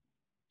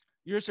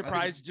you're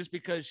surprised just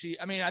because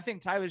I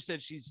think Tyler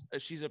said she's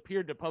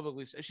appeared to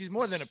publicly say she's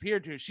more than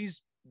appeared to.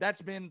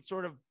 That's been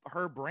sort of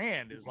her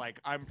brand is like,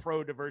 I'm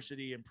pro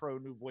diversity and pro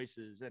new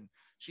voices. And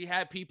she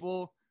had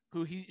people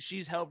who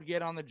she's helped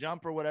get on the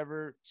jump or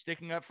whatever,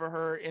 sticking up for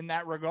her in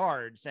that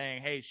regard,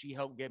 saying, hey, she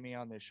helped get me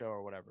on this show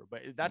or whatever.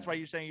 But that's why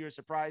you're saying you were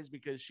surprised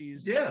because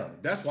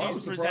that's why I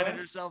was presented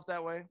surprised. herself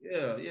that way.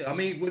 Yeah. I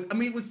mean,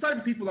 with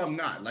certain people, I'm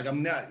not, like,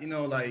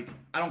 like,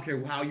 I don't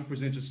care how you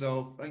present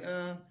yourself. Like,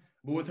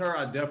 but with her,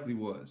 I definitely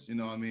was, you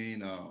know what I mean?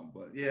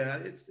 But yeah,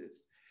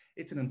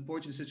 it's an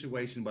unfortunate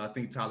situation, but I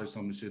think Tyler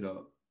summed the shit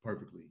up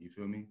perfectly. You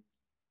feel me?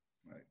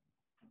 Right.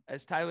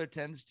 As Tyler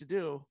tends to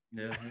do.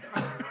 Yeah.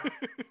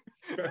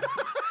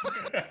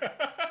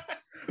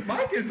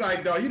 Mike is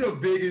like, dog, you're the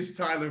biggest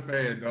Tyler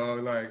fan,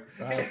 dog. Like,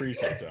 I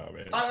appreciate y'all,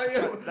 man.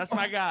 That's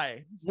my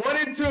guy. 1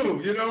 and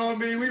 2, you know what I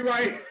mean? We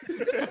right.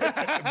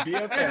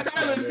 As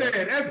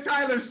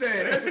Tyler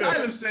said.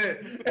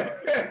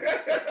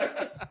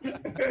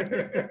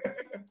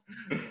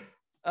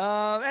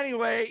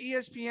 Anyway,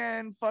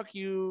 ESPN, fuck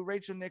you,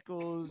 Rachel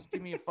Nichols,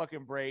 give me a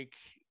fucking break.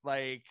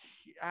 Like,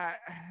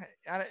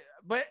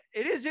 but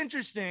it is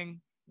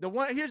interesting.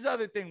 Here's the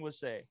other thing we'll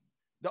say.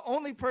 The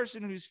only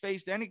person who's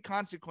faced any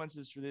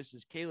consequences for this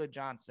is Kayla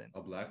Johnson,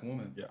 a black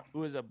woman,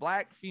 who is a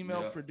black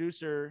female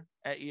producer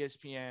at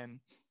ESPN,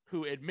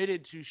 who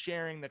admitted to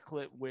sharing the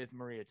clip with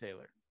Maria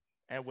Taylor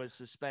and was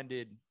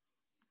suspended.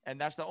 And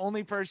that's the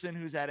only person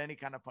who's had any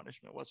kind of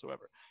punishment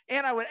whatsoever.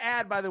 And I would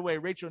add, by the way,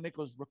 Rachel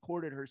Nichols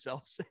recorded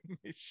herself saying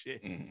this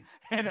shit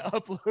and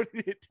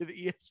uploaded it to the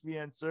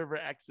ESPN server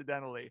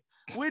accidentally,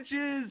 which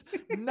is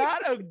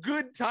not a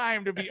good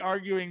time to be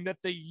arguing that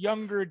the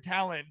younger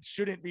talent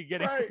shouldn't be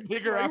getting a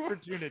bigger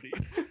opportunity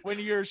when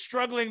you're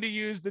struggling to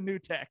use the new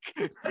tech.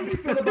 How do you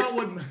feel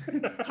about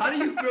how do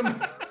you feel?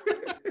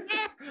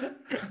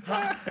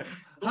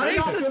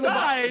 Race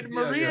aside,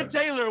 Maria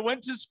Taylor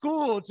went to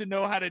school to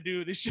know how to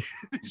do the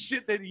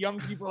shit that young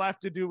people have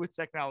to do with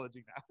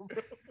technology now.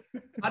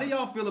 How do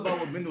y'all feel about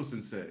what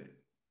Mendelsohn said?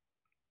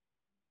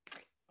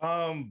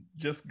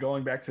 Just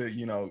going back to,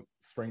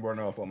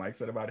 springboarding off what Mike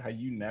said about how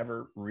you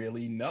never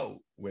really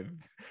know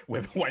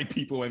with white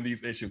people in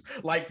these issues.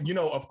 Like,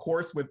 of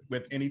course,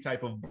 with any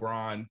type of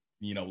Braun,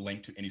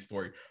 linked to any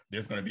story,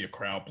 there's going to be a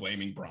crowd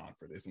blaming Braun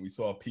for this. And we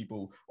saw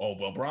people,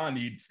 Braun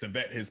needs to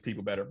vet his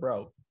people better,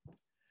 bro.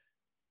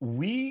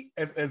 We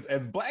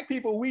as black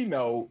people, we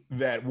know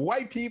that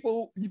white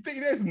people, you think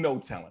there's no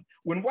telling.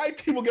 When white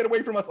people get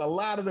away from us, a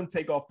lot of them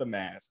take off the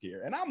mask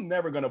here. And I'm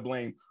never going to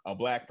blame a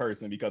black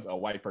person because a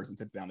white person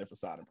took down their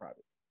facade in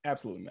private.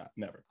 Absolutely not.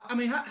 Never. I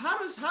mean, how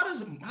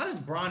does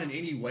Braun in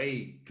any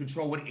way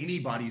control what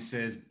anybody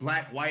says,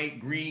 black,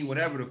 white, green,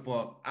 whatever the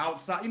fuck,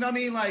 outside? You know what I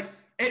mean? Like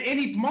at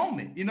any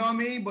moment, you know what I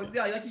mean? But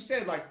yeah, like you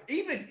said, like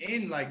even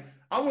in like,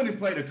 I went and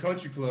played a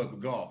country club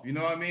of golf, you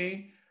know what I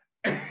mean?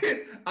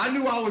 I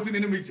knew I was in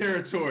enemy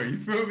territory, you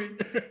feel me?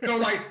 So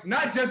like,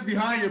 not just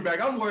behind your back,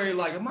 I'm worried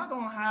like, am I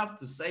gonna have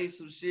to say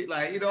some shit?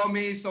 Like, you know what I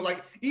mean? So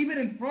like, even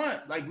in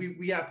front, like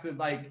we have to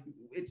like,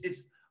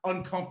 it's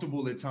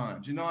uncomfortable at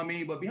times, you know what I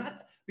mean? But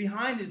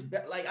behind his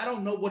back, like, I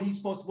don't know what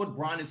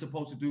Braun is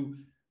supposed to do.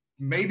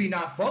 Maybe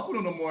not fuck with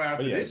him no more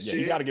after this shit.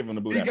 You gotta give him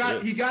the boot.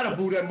 He gotta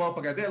boo that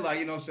motherfucker. They're like,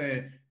 you know what I'm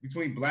saying?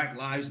 Between Black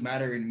Lives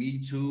Matter and Me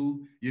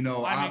Too,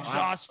 I'm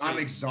exhausted. I'm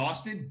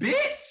exhausted,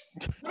 bitch.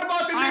 What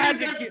about the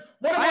niggas?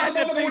 What about the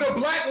motherfucker with a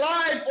black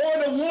life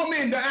or the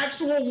woman, the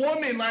actual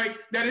woman, like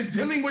that is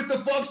dealing with the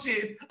fuck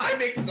shit?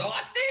 I'm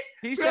exhausted.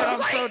 He said,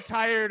 "I'm so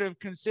tired of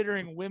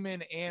considering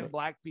women and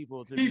black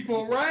people to be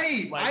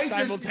right, like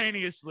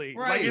simultaneously,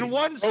 right. Like in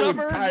one summer."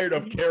 I was tired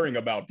of in, caring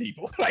about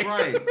people. Like,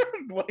 right,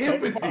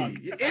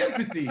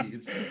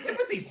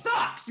 empathy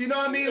sucks. You know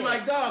what I mean?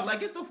 Like, dog, like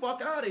get the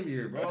fuck out of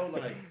here, bro.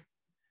 Like.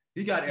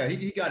 He got to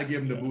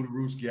give him the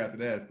Budaruski after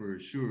that for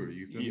sure.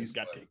 You feel me? He's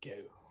got to go.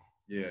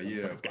 Yeah.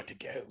 It's got to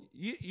go.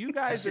 You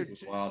guys are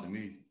wild to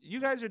me. You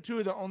guys are two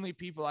of the only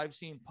people I've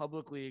seen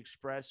publicly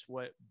express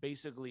what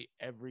basically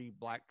every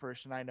black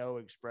person I know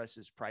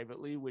expresses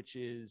privately, which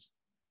is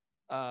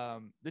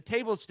the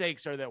table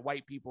stakes are that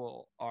white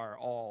people are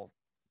all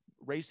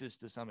racist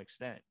to some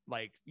extent.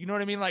 Like, you know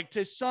what I mean? Like,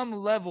 to some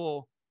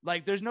level,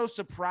 like, there's no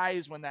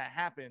surprise when that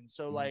happens.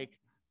 So, like,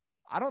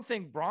 I don't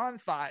think Braun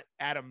thought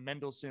Adam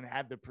Mendelsohn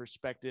had the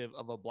perspective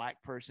of a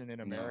black person in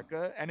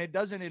America. And it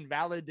doesn't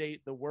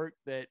invalidate the work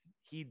that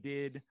he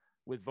did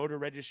with voter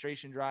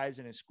registration drives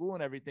in his school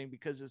and everything,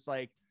 because it's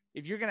like,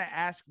 if you're going to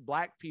ask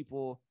black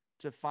people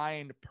to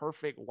find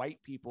perfect white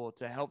people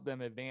to help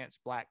them advance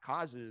black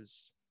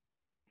causes,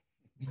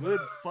 good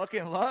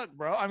fucking luck,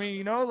 bro. I mean,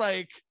 you know,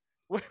 like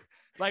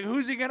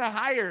who's he gonna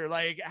hire?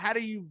 Like, how do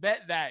you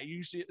vet that?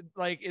 You should,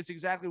 like, it's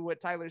exactly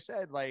what Tyler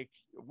said, like,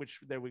 which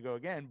there we go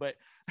again. But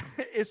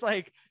it's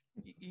like,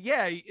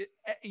 yeah,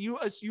 you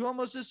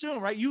almost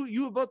assume, right?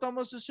 You both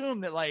almost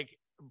assume that, like,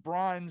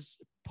 Braun's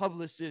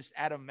publicist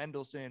Adam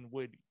Mendelsohn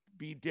would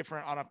be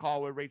different on a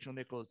call with Rachel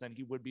Nichols than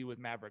he would be with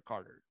Maverick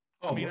Carter.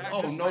 Oh, I mean,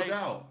 no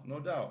doubt.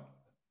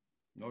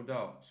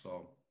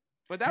 So,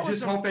 but that you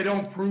just hope they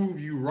don't prove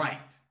you right.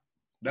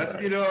 That's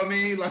right. You know what I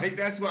mean? Like,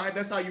 that's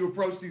how you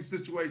approach these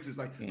situations.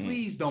 Like,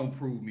 please don't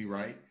prove me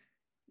right.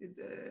 It's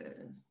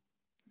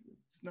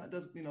not,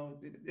 doesn't, you know,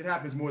 it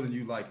happens more than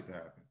you like it to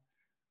happen.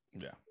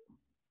 Yeah.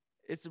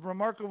 It's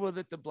remarkable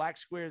that the black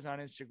squares on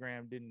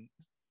Instagram didn't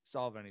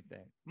solve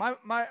anything. My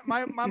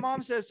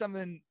mom said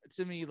something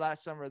to me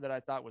last summer that I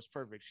thought was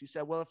perfect. She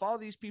said, well, if all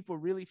these people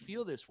really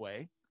feel this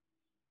way,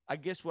 I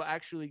guess we'll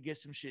actually get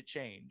some shit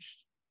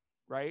changed.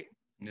 Right?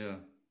 Yeah.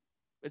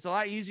 It's a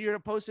lot easier to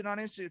post it on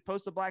Instagram,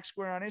 post the black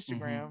square on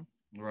Instagram,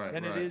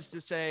 than it is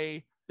to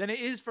say, than it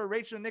is for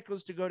Rachel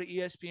Nichols to go to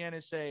ESPN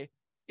and say,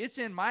 it's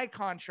in my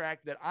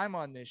contract that I'm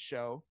on this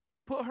show.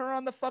 Put her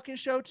on the fucking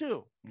show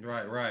too.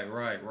 Right. If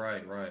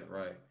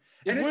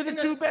we're the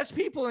two best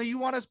people and you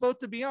want us both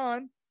to be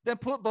on, then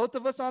put both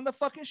of us on the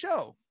fucking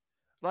show.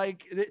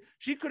 Like,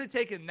 she could have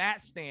taken that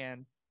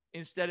stand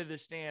instead of the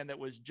stand that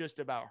was just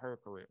about her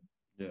career.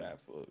 Yeah,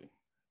 absolutely.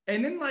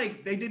 And then,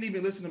 like, they didn't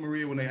even listen to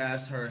Maria when they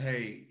asked her,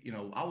 hey, you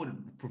know, I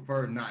would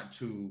prefer not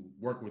to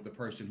work with a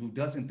person who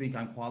doesn't think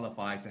I'm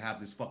qualified to have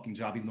this fucking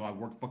job, even though I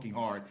worked fucking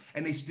hard.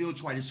 And they still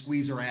try to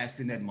squeeze her ass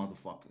in that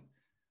motherfucker.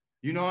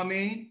 You know what I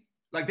mean?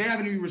 Like, they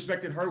haven't even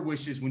respected her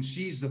wishes when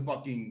she's the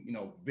fucking, you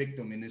know,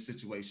 victim in this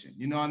situation.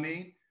 You know what I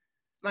mean?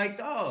 Like,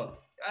 dog,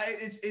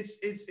 it's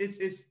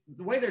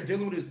the way they're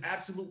dealing with it is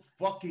absolute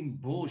fucking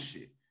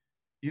bullshit.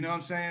 You know what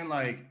I'm saying?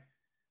 Like,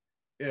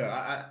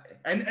 yeah,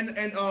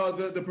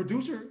 the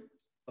producer,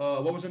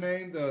 what was her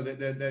name?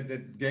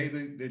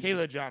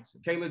 Kayla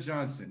Johnson. Kayla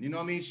Johnson. You know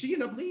what I mean? She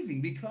ended up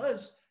leaving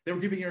because they were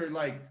giving her,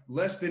 like,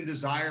 less than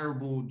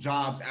desirable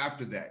jobs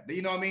after that.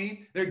 You know what I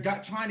mean? They're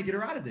trying to get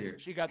her out of there.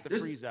 She got the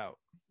freeze out.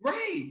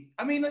 Right.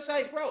 I mean, it's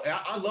like, bro,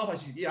 I love how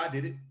I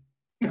did it.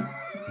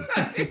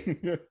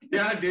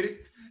 Yeah, I did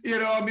it. You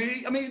know what I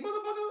mean?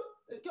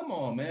 Motherfucker, come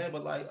on, man.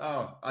 But, like,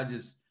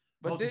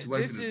 whole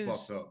situation is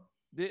fucked up.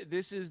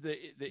 This is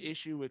the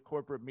issue with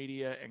corporate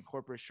media and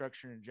corporate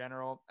structure in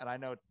general. And I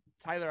know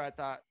Tyler, I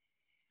thought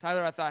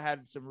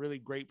had some really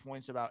great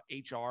points about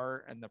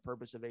HR and the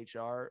purpose of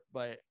HR,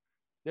 but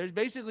there's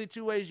basically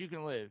two ways you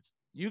can live.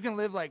 You can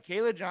live like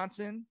Kayla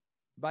Johnson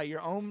by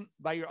your own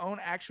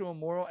actual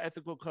moral,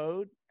 ethical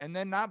code, and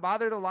then not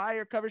bother to lie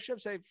or cover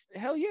shit. Say,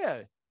 hell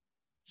yeah.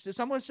 So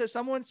someone says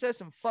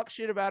some fuck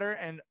shit about her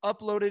and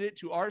uploaded it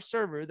to our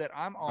server that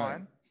I'm on.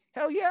 Right.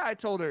 Hell yeah, I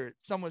told her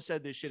someone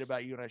said this shit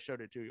about you and I showed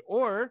it to you.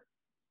 Or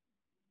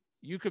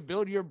you could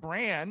build your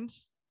brand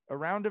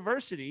around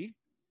diversity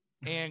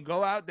and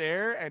go out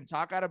there and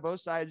talk out of both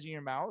sides of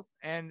your mouth.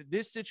 And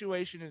this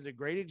situation is a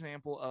great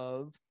example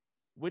of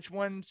which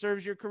one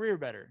serves your career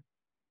better.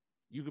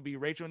 You could be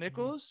Rachel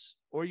Nichols,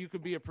 or you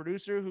could be a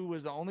producer who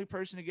was the only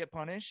person to get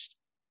punished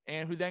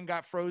and who then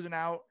got frozen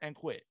out and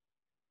quit.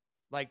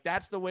 Like,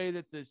 that's the way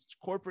that this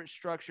corporate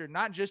structure,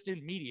 not just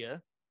in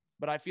media,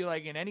 but I feel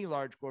like in any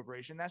large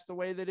corporation, that's the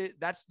way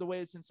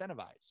it's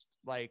incentivized.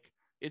 Like,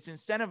 it's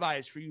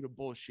incentivized for you to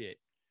bullshit.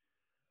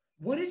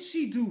 What did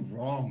she do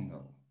wrong,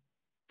 though?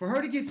 For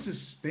her to get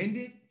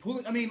suspended,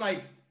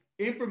 like,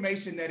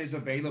 information that is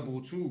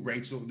available to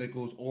Rachel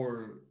Nichols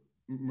or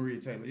Maria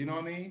Taylor, you know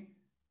what I mean?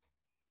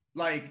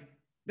 Like,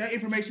 that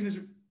information is...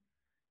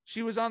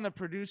 She was on the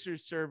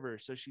producer's server,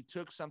 so she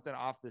took something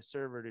off the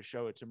server to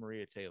show it to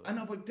Maria Taylor. I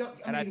know, but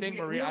I think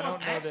Maria, I don't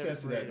know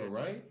access to that though,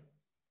 right?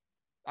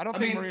 I don't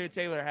think Maria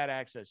Taylor had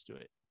access to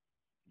it,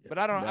 but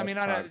I don't. I mean,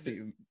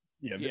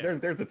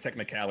 there's the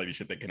technicality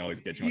shit that can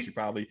always get you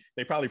on.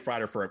 They probably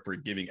fried her for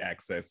giving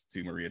access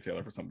to Maria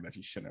Taylor for something that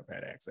she shouldn't have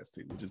had access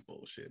to, which is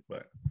bullshit.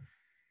 But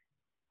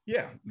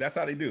yeah, that's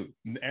how they do.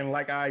 And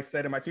like I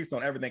said in my tweets,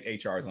 don't ever think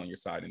HR is on your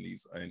side in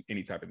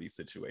any type of these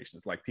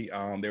situations. Like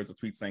there's a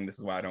tweet saying this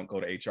is why I don't go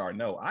to HR.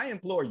 No, I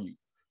implore you,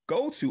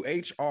 go to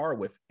HR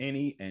with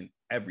any and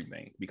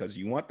everything, because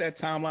you want that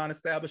timeline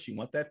established. You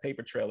want that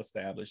paper trail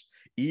established.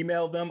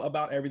 Email them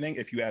about everything.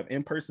 If you have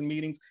in-person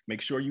meetings,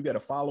 make sure you get a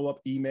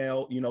follow-up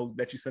email,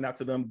 that you send out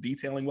to them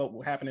detailing what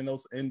will happen in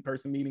those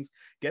in-person meetings.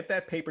 Get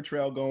that paper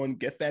trail going,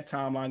 get that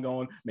timeline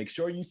going. Make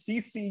sure you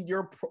CC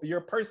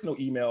your personal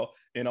email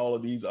in all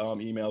of these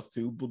emails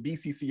too.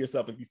 BCC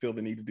yourself if you feel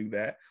the need to do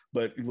that.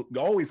 But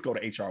always go to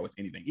HR with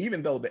anything,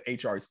 even though the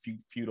HR is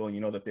futile and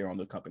you know that they're on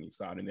the company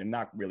side and they're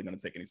not really going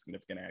to take any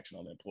significant action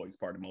on the employees'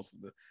 part in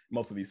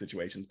most of these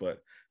situations. But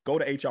go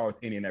to HR with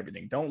any and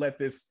everything. Don't let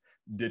this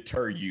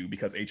deter you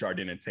because HR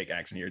didn't take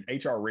action here.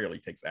 HR rarely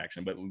takes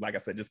action, but like I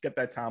said, just get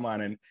that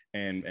timeline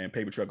and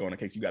paper trail going in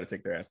case you got to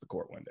take their ass to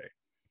court one day.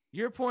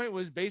 Your point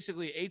was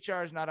basically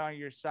HR is not on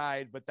your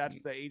side, but that's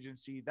the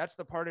agency. That's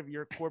the part of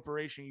your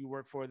corporation you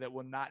work for that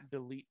will not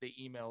delete the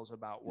emails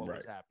about what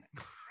was happening.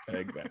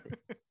 Exactly.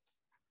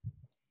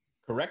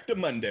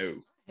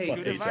 Correctamundo. Hey,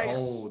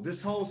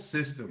 this whole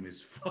system is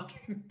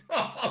fucking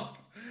dog.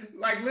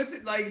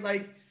 Listen,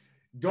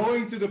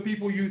 going to the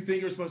people you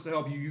think are supposed to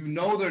help you,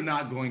 they're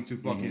not going to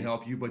fucking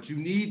help you, but you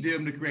need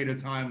them to create a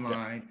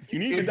timeline. You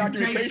need the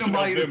documentation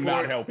of them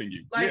not helping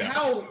you.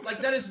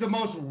 That is the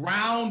most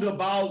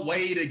roundabout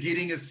way to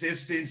getting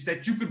assistance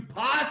that you could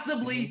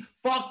possibly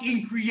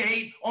fucking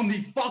create on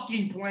the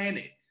fucking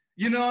planet.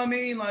 You know what I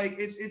mean?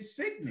 It's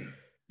sickening.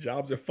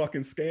 Jobs are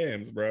fucking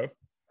scams, bro.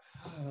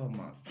 Oh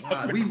my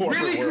God. We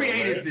really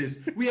created this.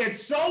 We had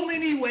so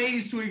many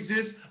ways to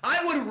exist.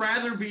 I would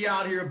rather be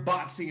out here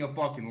boxing a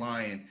fucking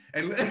lion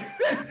and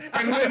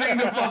living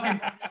to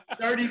fucking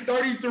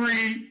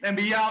 33 and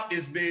be out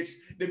this bitch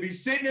than be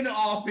sitting in the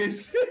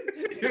office,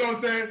 you know what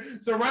I'm saying?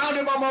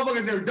 Surrounded by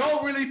motherfuckers that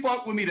don't really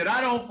fuck with me, that I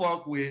don't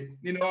fuck with,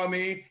 you know what I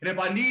mean? And if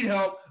I need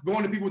help,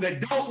 going to people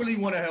that don't really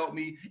want to help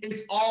me,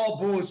 it's all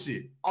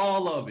bullshit.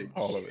 All of it.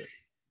 All of it.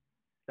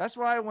 That's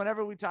why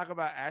whenever we talk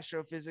about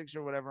astrophysics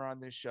or whatever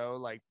on this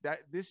show,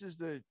 this is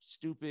the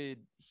stupid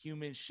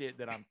human shit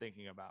that I'm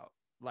thinking about.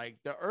 Like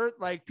the Earth,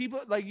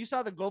 people, you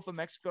saw the Gulf of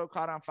Mexico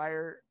caught on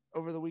fire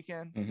over the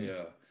weekend. Mm-hmm.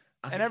 Yeah.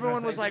 And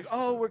everyone was like,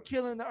 "Oh, we're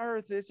killing the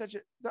Earth."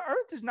 The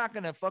Earth is not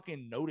gonna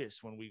fucking notice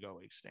when we go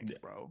extinct,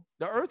 bro.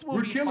 The Earth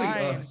will be killing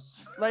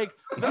us. The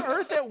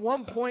Earth at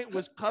one point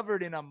was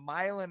covered in 1.5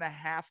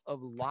 miles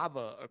of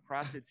lava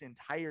across its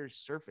entire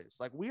surface.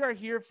 We are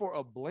here for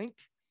a blink.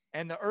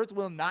 And the Earth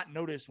will not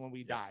notice when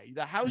we die.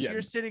 The house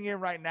you're sitting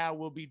in right now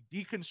will be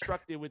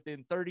deconstructed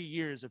within 30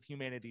 years of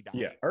humanity dying.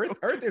 Yeah,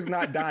 Earth is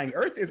not dying.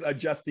 Earth is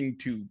adjusting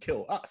to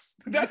kill us.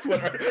 That's what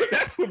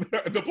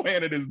the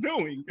planet is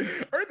doing.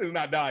 Earth is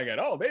not dying at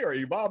all. They are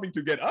evolving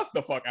to get us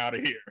the fuck out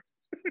of here.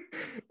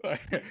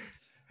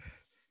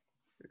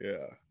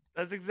 Yeah.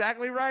 That's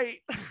exactly right.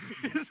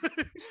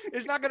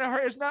 It's not going to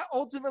hurt. It's not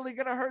ultimately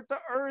going to hurt the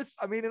Earth.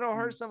 I mean, it'll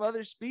hurt some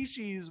other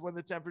species when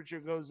the temperature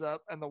goes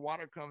up and the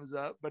water comes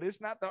up, but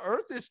it's not, the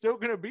Earth is still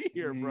going to be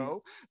here,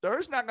 bro. The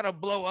Earth's not going to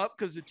blow up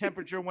because the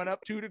temperature went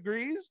up 2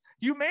 degrees.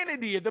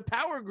 Humanity, the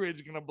power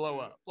grid's going to blow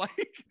up.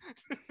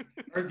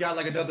 Earth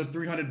got another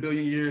 300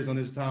 billion years on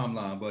this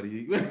timeline,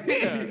 buddy.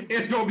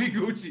 It's going to be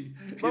Gucci.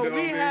 But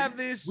we have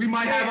this. We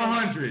might have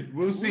 100.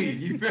 We'll see.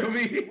 You feel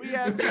me? We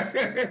have this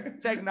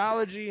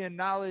technology and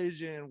knowledge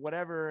and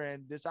whatever,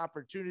 and this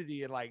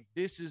opportunity, and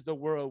this is the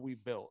world we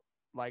built.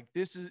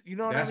 This is,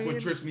 that's what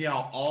trips me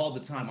out all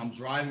the time. I'm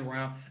driving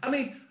around. I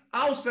mean,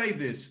 I'll say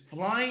this: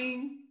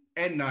 flying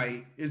at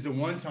night is the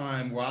one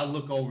time where I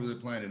look over the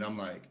planet. I'm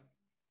like,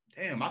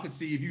 damn, I could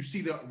see, if you see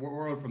the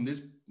world from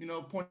this,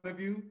 point of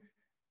view,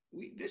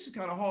 this is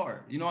kind of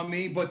hard. You know what I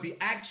mean? But the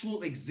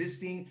actual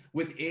existing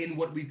within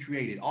what we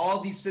created, all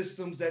these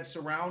systems that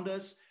surround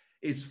us,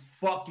 is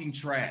fucking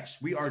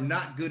trash. We are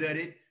not good at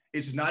it.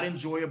 It's not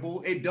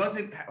enjoyable. It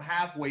doesn't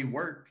halfway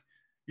work.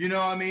 You know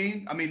what I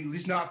mean? I mean, at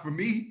least not for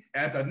me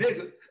as a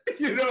nigga.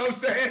 You know what I'm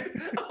saying?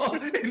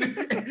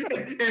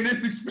 in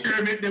this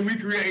experiment that we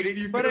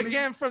created. But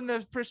again, from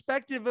the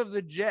perspective of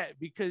the jet,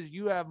 because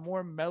you have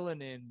more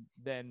melanin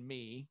than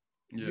me,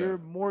 your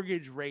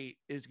mortgage rate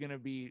is going to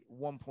be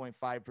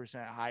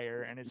 1.5%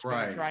 higher, and it's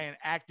going to try and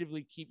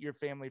actively keep your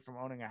family from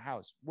owning a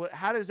house.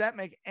 How does that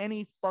make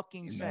any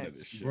fucking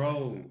sense?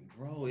 Bro,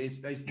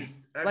 it's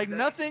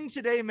nothing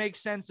today makes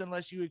sense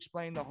unless you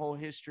explain the whole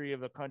history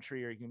of a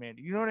country or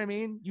humanity. You know what I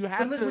mean? You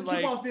have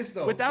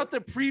to, without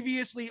the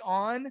previously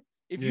on,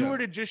 if you were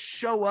to just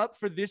show up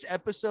for this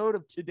episode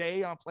of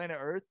Today on Planet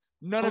Earth,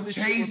 none of this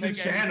change the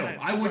channel.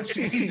 I would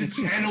change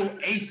the channel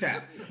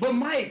ASAP. But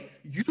Mike,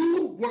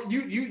 you were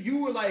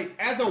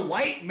as a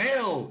white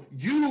male,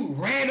 you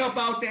ran up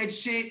out that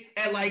shit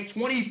at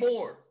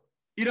 24.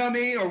 You know what I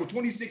mean? Or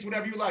 26,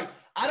 whatever you like.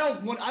 I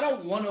don't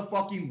want to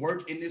fucking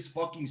work in this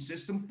fucking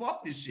system.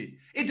 Fuck this shit.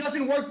 It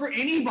doesn't work for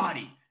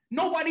anybody.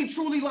 Nobody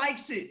truly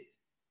likes it.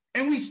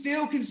 And we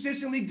still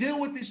consistently deal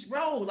with this,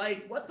 bro.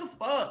 What the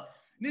fuck?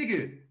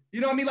 Nigga. You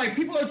know what I mean?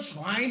 People are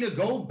trying to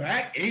go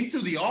back into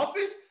the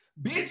office.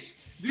 Bitch,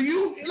 do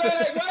you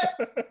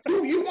what? You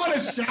You want to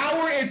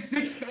shower at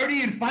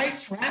 6:30 and fight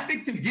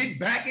traffic to get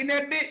back in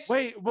that bitch?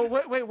 Wait,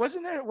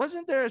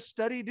 wasn't there a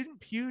study? Didn't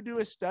Pew do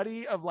a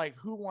study of like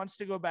who wants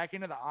to go back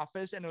into the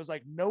office? And it was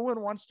like no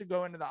one wants to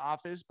go into the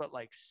office, but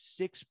like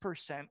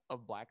 6%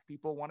 of Black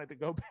people wanted to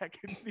go back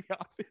into the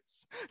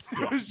office.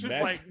 It was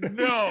just like,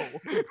 no.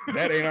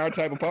 That ain't our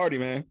type of party,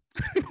 man.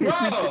 Bro.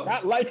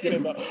 Not like it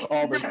in the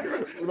office.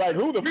 Like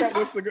who the fuck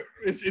wants to go?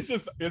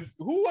 It's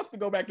who wants to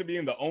go back to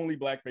being the only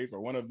Black face or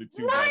one of the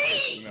two?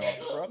 Right. You know,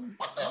 bro?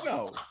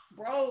 No,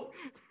 bro.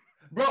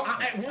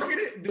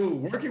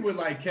 Working with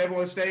like Kevin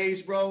on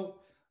stage, bro.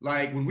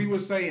 Like when we were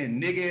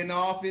saying nigga in the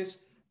office,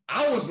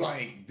 I was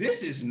like,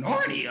 this is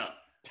Narnia.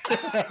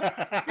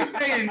 You're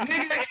saying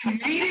nigga in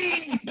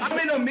meetings. I'm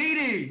in a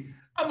meeting.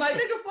 I'm like,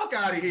 nigga, fuck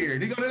out of here.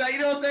 They're gonna like, you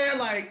know what I'm saying?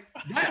 Like,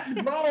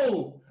 that,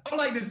 bro. I'm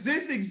like, does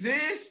this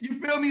exist? You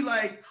feel me?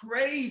 Like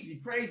crazy.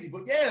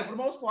 But yeah, for the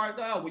most part,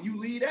 though, when you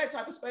leave that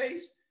type of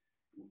space,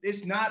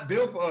 it's not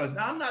built for us.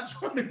 Now, I'm not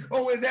trying to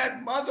go in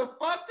that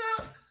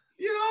motherfucker.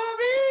 You know what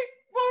I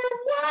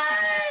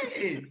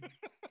mean?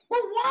 For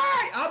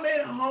why? I'm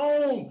at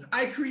home.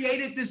 I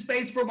created this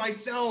space for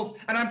myself,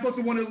 and I'm supposed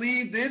to want to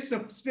leave this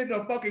to sit in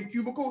a fucking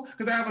cubicle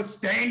because I have a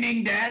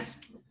standing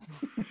desk.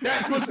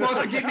 That's what's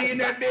supposed to get me in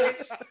that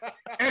bitch.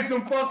 And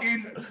some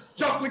fucking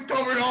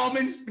chocolate-covered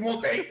almonds.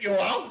 Well, thank you.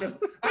 I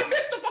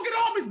miss the fucking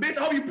almonds, bitch.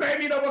 I hope you pay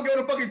me. I'm gonna go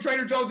to fucking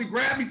Trader Joe's and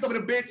grab me some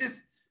of the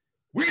bitches.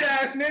 Weird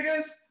ass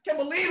niggas. Can't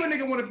believe a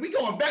nigga want to. We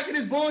going back to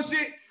this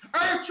bullshit.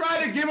 Earth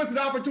tried to give us an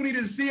opportunity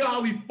to see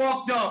how we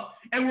fucked up,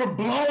 and we're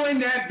blowing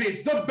that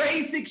bitch. The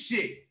basic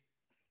shit.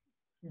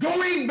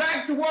 Going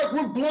back to work,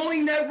 we're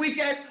blowing that weak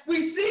ass.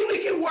 We see we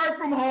can work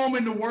from home,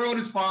 and the world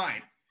is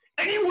fine.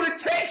 And you want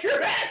to take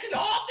your ass in the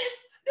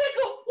office,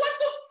 nigga? What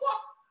the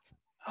fuck?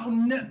 Oh,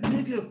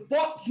 nigga,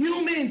 fuck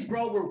humans,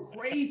 bro. We're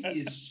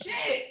crazy as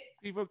shit.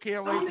 People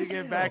can't wait to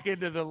get back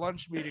into the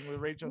lunch meeting with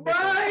Rachel.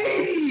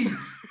 Right.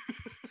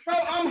 Bro,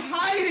 I'm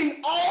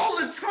hiding all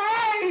the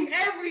time. You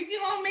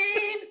know what I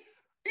mean?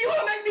 You want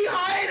to make me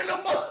hide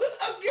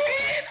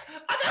again?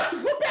 I gotta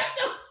go back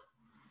to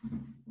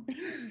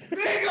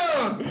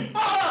nigga.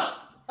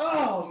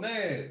 Oh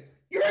man,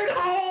 you're at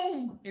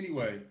home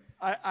anyway.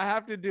 I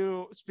have to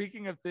do.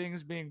 Speaking of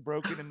things being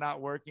broken and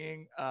not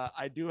working,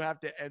 I do have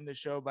to end the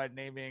show by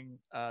naming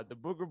the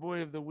Booger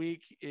Boy of the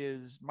Week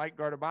is Mike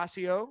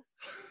Gardabasio.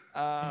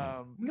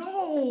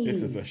 No,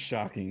 this is a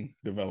shocking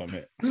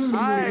development.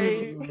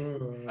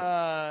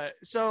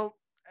 So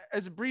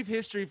as a brief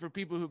history for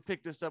people who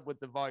picked us up with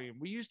the volume,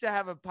 we used to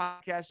have a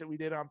podcast that we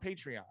did on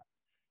Patreon,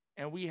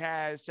 and we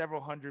had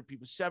several hundred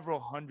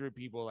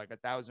people, like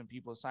 1,000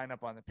 people sign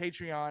up on the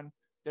Patreon.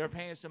 They were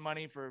paying us some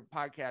money for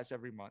podcasts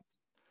every month.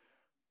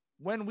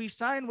 When we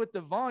signed with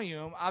the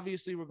volume,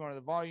 obviously we're going to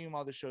the volume.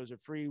 All the shows are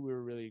free. We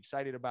were really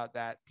excited about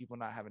that. People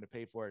not having to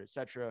pay for it,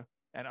 etc.,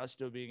 and us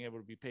still being able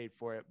to be paid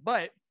for it.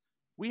 But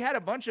we had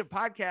a bunch of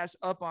podcasts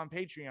up on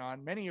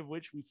Patreon, many of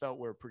which we felt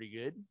were pretty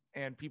good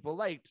and people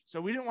liked. So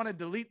we didn't want to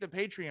delete the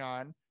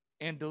Patreon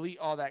and delete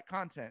all that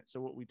content. So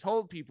what we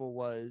told people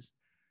was,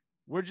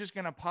 we're just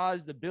going to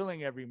pause the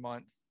billing every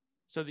month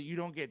so that you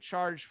don't get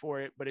charged for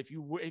it. But if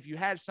you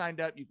had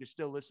signed up, you could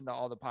still listen to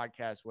all the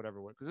podcasts, whatever,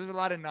 because there's a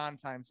lot of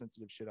non-time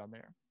sensitive shit on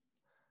there.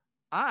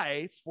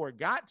 I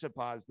forgot to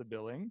pause the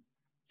billing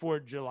for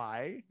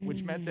July,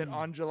 which meant that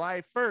on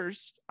July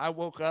 1st, I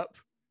woke up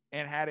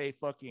and had a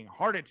fucking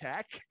heart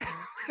attack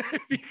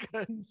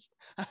because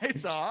I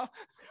saw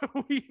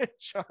we had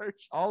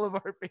charged all of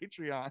our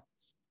Patreons.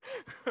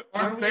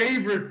 Our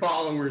favorite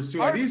followers too.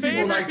 Like, these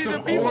people like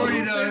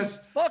supporting us,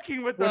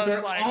 fucking with us,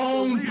 their like,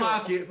 own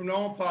pocket, from their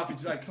own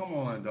pockets. Like, come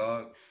on,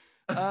 dog.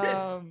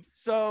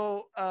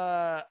 So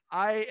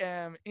I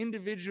am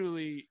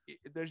individually.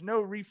 There's no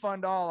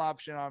refund all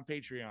option on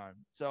Patreon.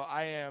 So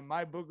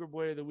my Booger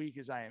Boy of the Week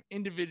is I am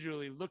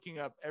individually looking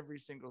up every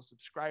single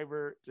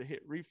subscriber to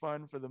hit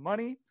refund for the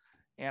money,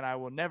 and I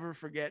will never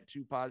forget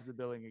to pause the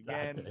billing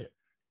again.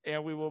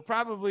 And we will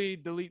probably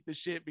delete the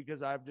shit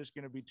because I'm just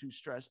going to be too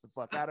stressed the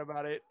fuck out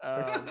about it.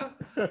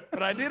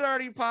 But I did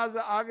already pause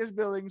the August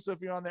billing. So if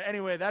you're on there,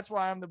 anyway, that's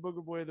why I'm the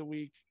Booger Boy of the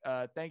Week.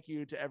 Thank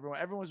you to everyone.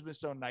 Everyone's been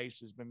so nice.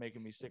 Has been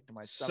making me sick to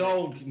my stomach.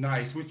 So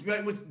nice, which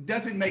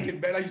doesn't make it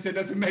better. Like you said,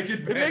 doesn't make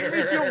it better. It makes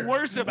me feel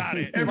worse about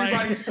it.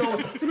 Everybody's some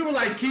people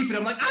like keep it.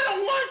 I'm like, I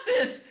don't want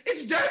this.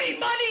 It's dirty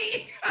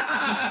money.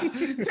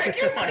 Take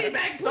your money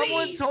back, please.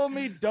 Someone told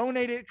me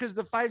donate it because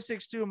the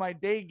 562, my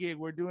day gig,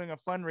 we're doing a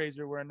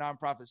fundraiser. We're a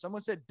nonprofit.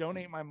 Someone said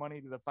donate my money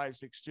to the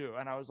 562,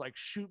 and I was like,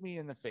 shoot me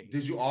in the face.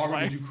 Did you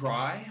already? Did you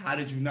cry? How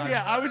did you not?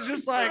 Yeah, I was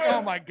just like,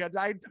 oh my god,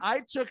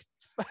 I took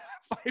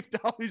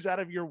 $5 out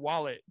of your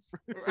wallet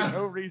for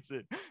no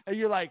reason, and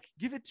you're like,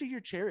 give it to your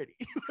charity.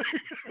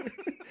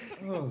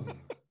 Oh.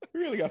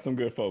 We really got some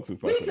good folks who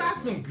fuck we with got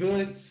us, some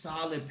good,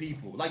 solid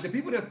people. Like the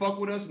people that fuck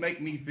with us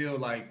make me feel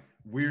like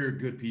we're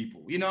good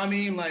people. You know what I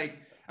mean? Like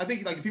I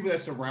think like the people that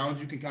surround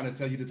you can kind of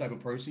tell you the type of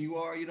person you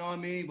are. You know what I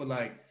mean? But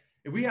like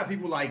if we have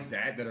people like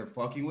that are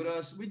fucking with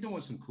us, we're doing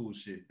some cool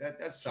shit.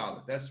 That's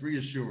solid. That's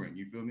reassuring.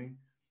 You feel me?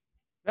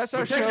 That's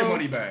our Take show. your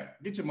money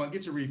back. Get your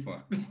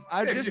refund.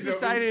 I've just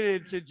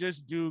decided to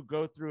just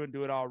go through and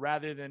do it all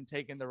rather than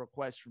taking the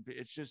request from.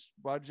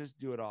 I'll just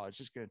do it all. It's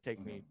just gonna take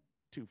me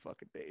 2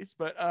 fucking days.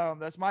 But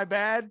that's my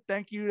bad.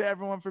 Thank you to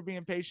everyone for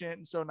being patient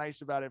and so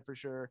nice about it for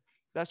sure.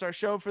 That's our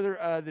show for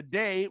the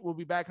day. We'll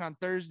be back on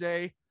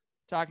Thursday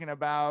talking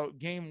about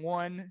game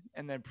 1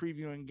 and then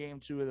previewing game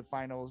 2 of the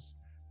finals,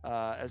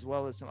 as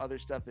well as some other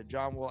stuff that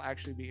John will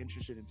actually be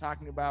interested in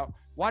talking about.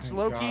 Watch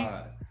Loki.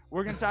 God.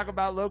 We're going to talk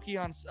about Loki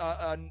on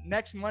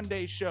next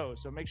Monday's show.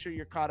 So make sure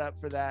you're caught up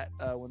for that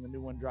when the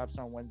new one drops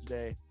on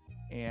Wednesday.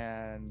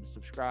 And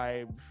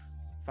subscribe,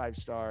 5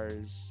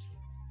 stars,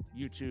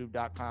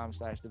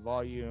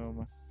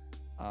 youtube.com/thevolume.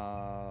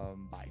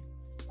 Bye.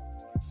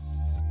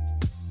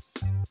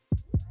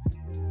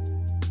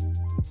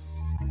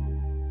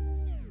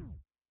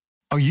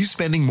 Are you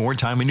spending more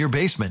time in your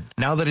basement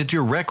now that it's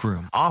your rec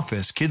room,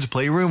 office, kids'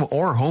 playroom,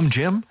 or home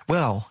gym?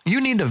 Well,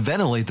 you need to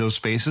ventilate those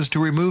spaces to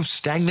remove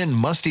stagnant,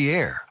 musty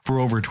air. For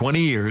over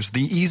 20 years,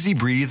 the Easy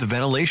Breathe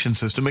ventilation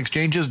system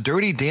exchanges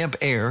dirty, damp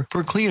air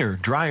for cleaner,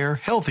 drier,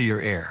 healthier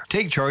air.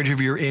 Take charge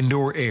of your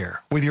indoor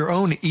air with your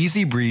own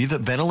Easy Breathe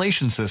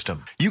ventilation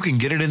system. You can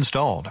get it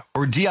installed,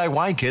 or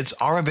DIY kits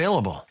are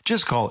available.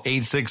 Just call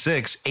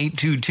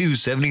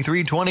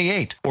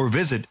 866-822-7328 or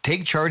visit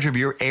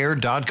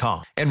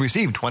takechargeofyourair.com and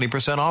receive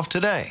 20% off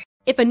today.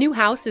 If a new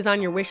house is on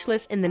your wish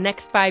list in the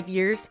next 5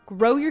 years,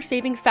 grow your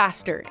savings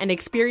faster and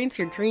experience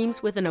your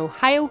dreams with an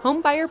Ohio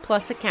Homebuyer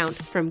Plus account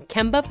from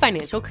Kemba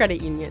Financial Credit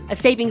Union. A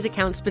savings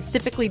account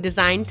specifically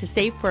designed to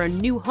save for a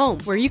new home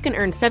where you can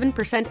earn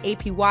 7%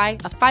 APY,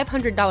 a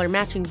 $500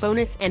 matching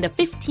bonus, and a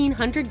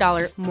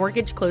 $1,500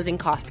 mortgage closing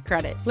cost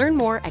credit. Learn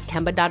more at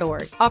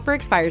Kemba.org. Offer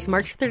expires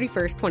March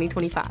 31st,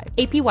 2025.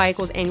 APY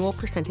equals annual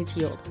percentage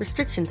yield.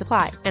 Restrictions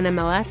apply.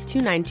 NMLS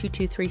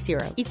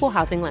 292230. Equal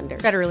housing lender.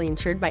 Federally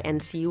insured by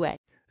NCUA.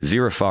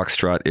 Zero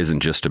Foxtrot isn't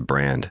just a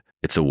brand,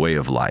 it's a way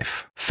of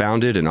life.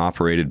 Founded and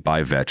operated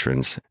by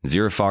veterans,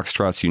 Zero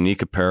Foxtrot's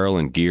unique apparel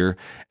and gear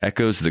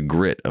echoes the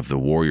grit of the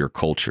warrior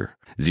culture.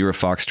 Zero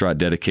Foxtrot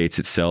dedicates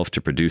itself to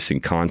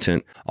producing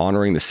content,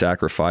 honoring the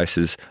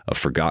sacrifices of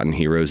forgotten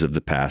heroes of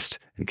the past,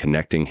 and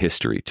connecting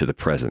history to the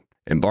present.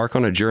 Embark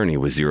on a journey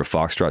with Zero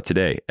Foxtrot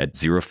today at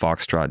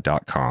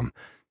zerofoxtrot.com.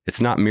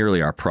 It's not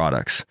merely our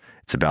products,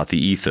 it's about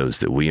the ethos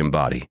that we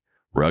embody.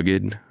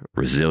 Rugged,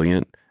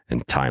 resilient,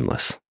 and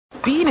timeless.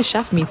 Being a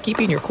chef means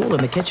keeping your cool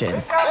in the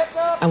kitchen.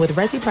 And with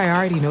Resi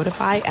Priority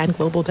Notify and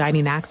Global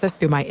Dining Access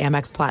through my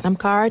Amex Platinum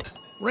card,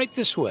 right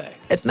this way.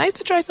 It's nice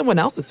to try someone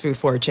else's food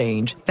for a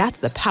change. That's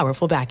the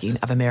powerful backing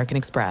of American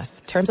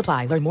Express. Terms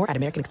apply. Learn more at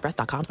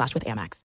americanexpress.com/withAmex.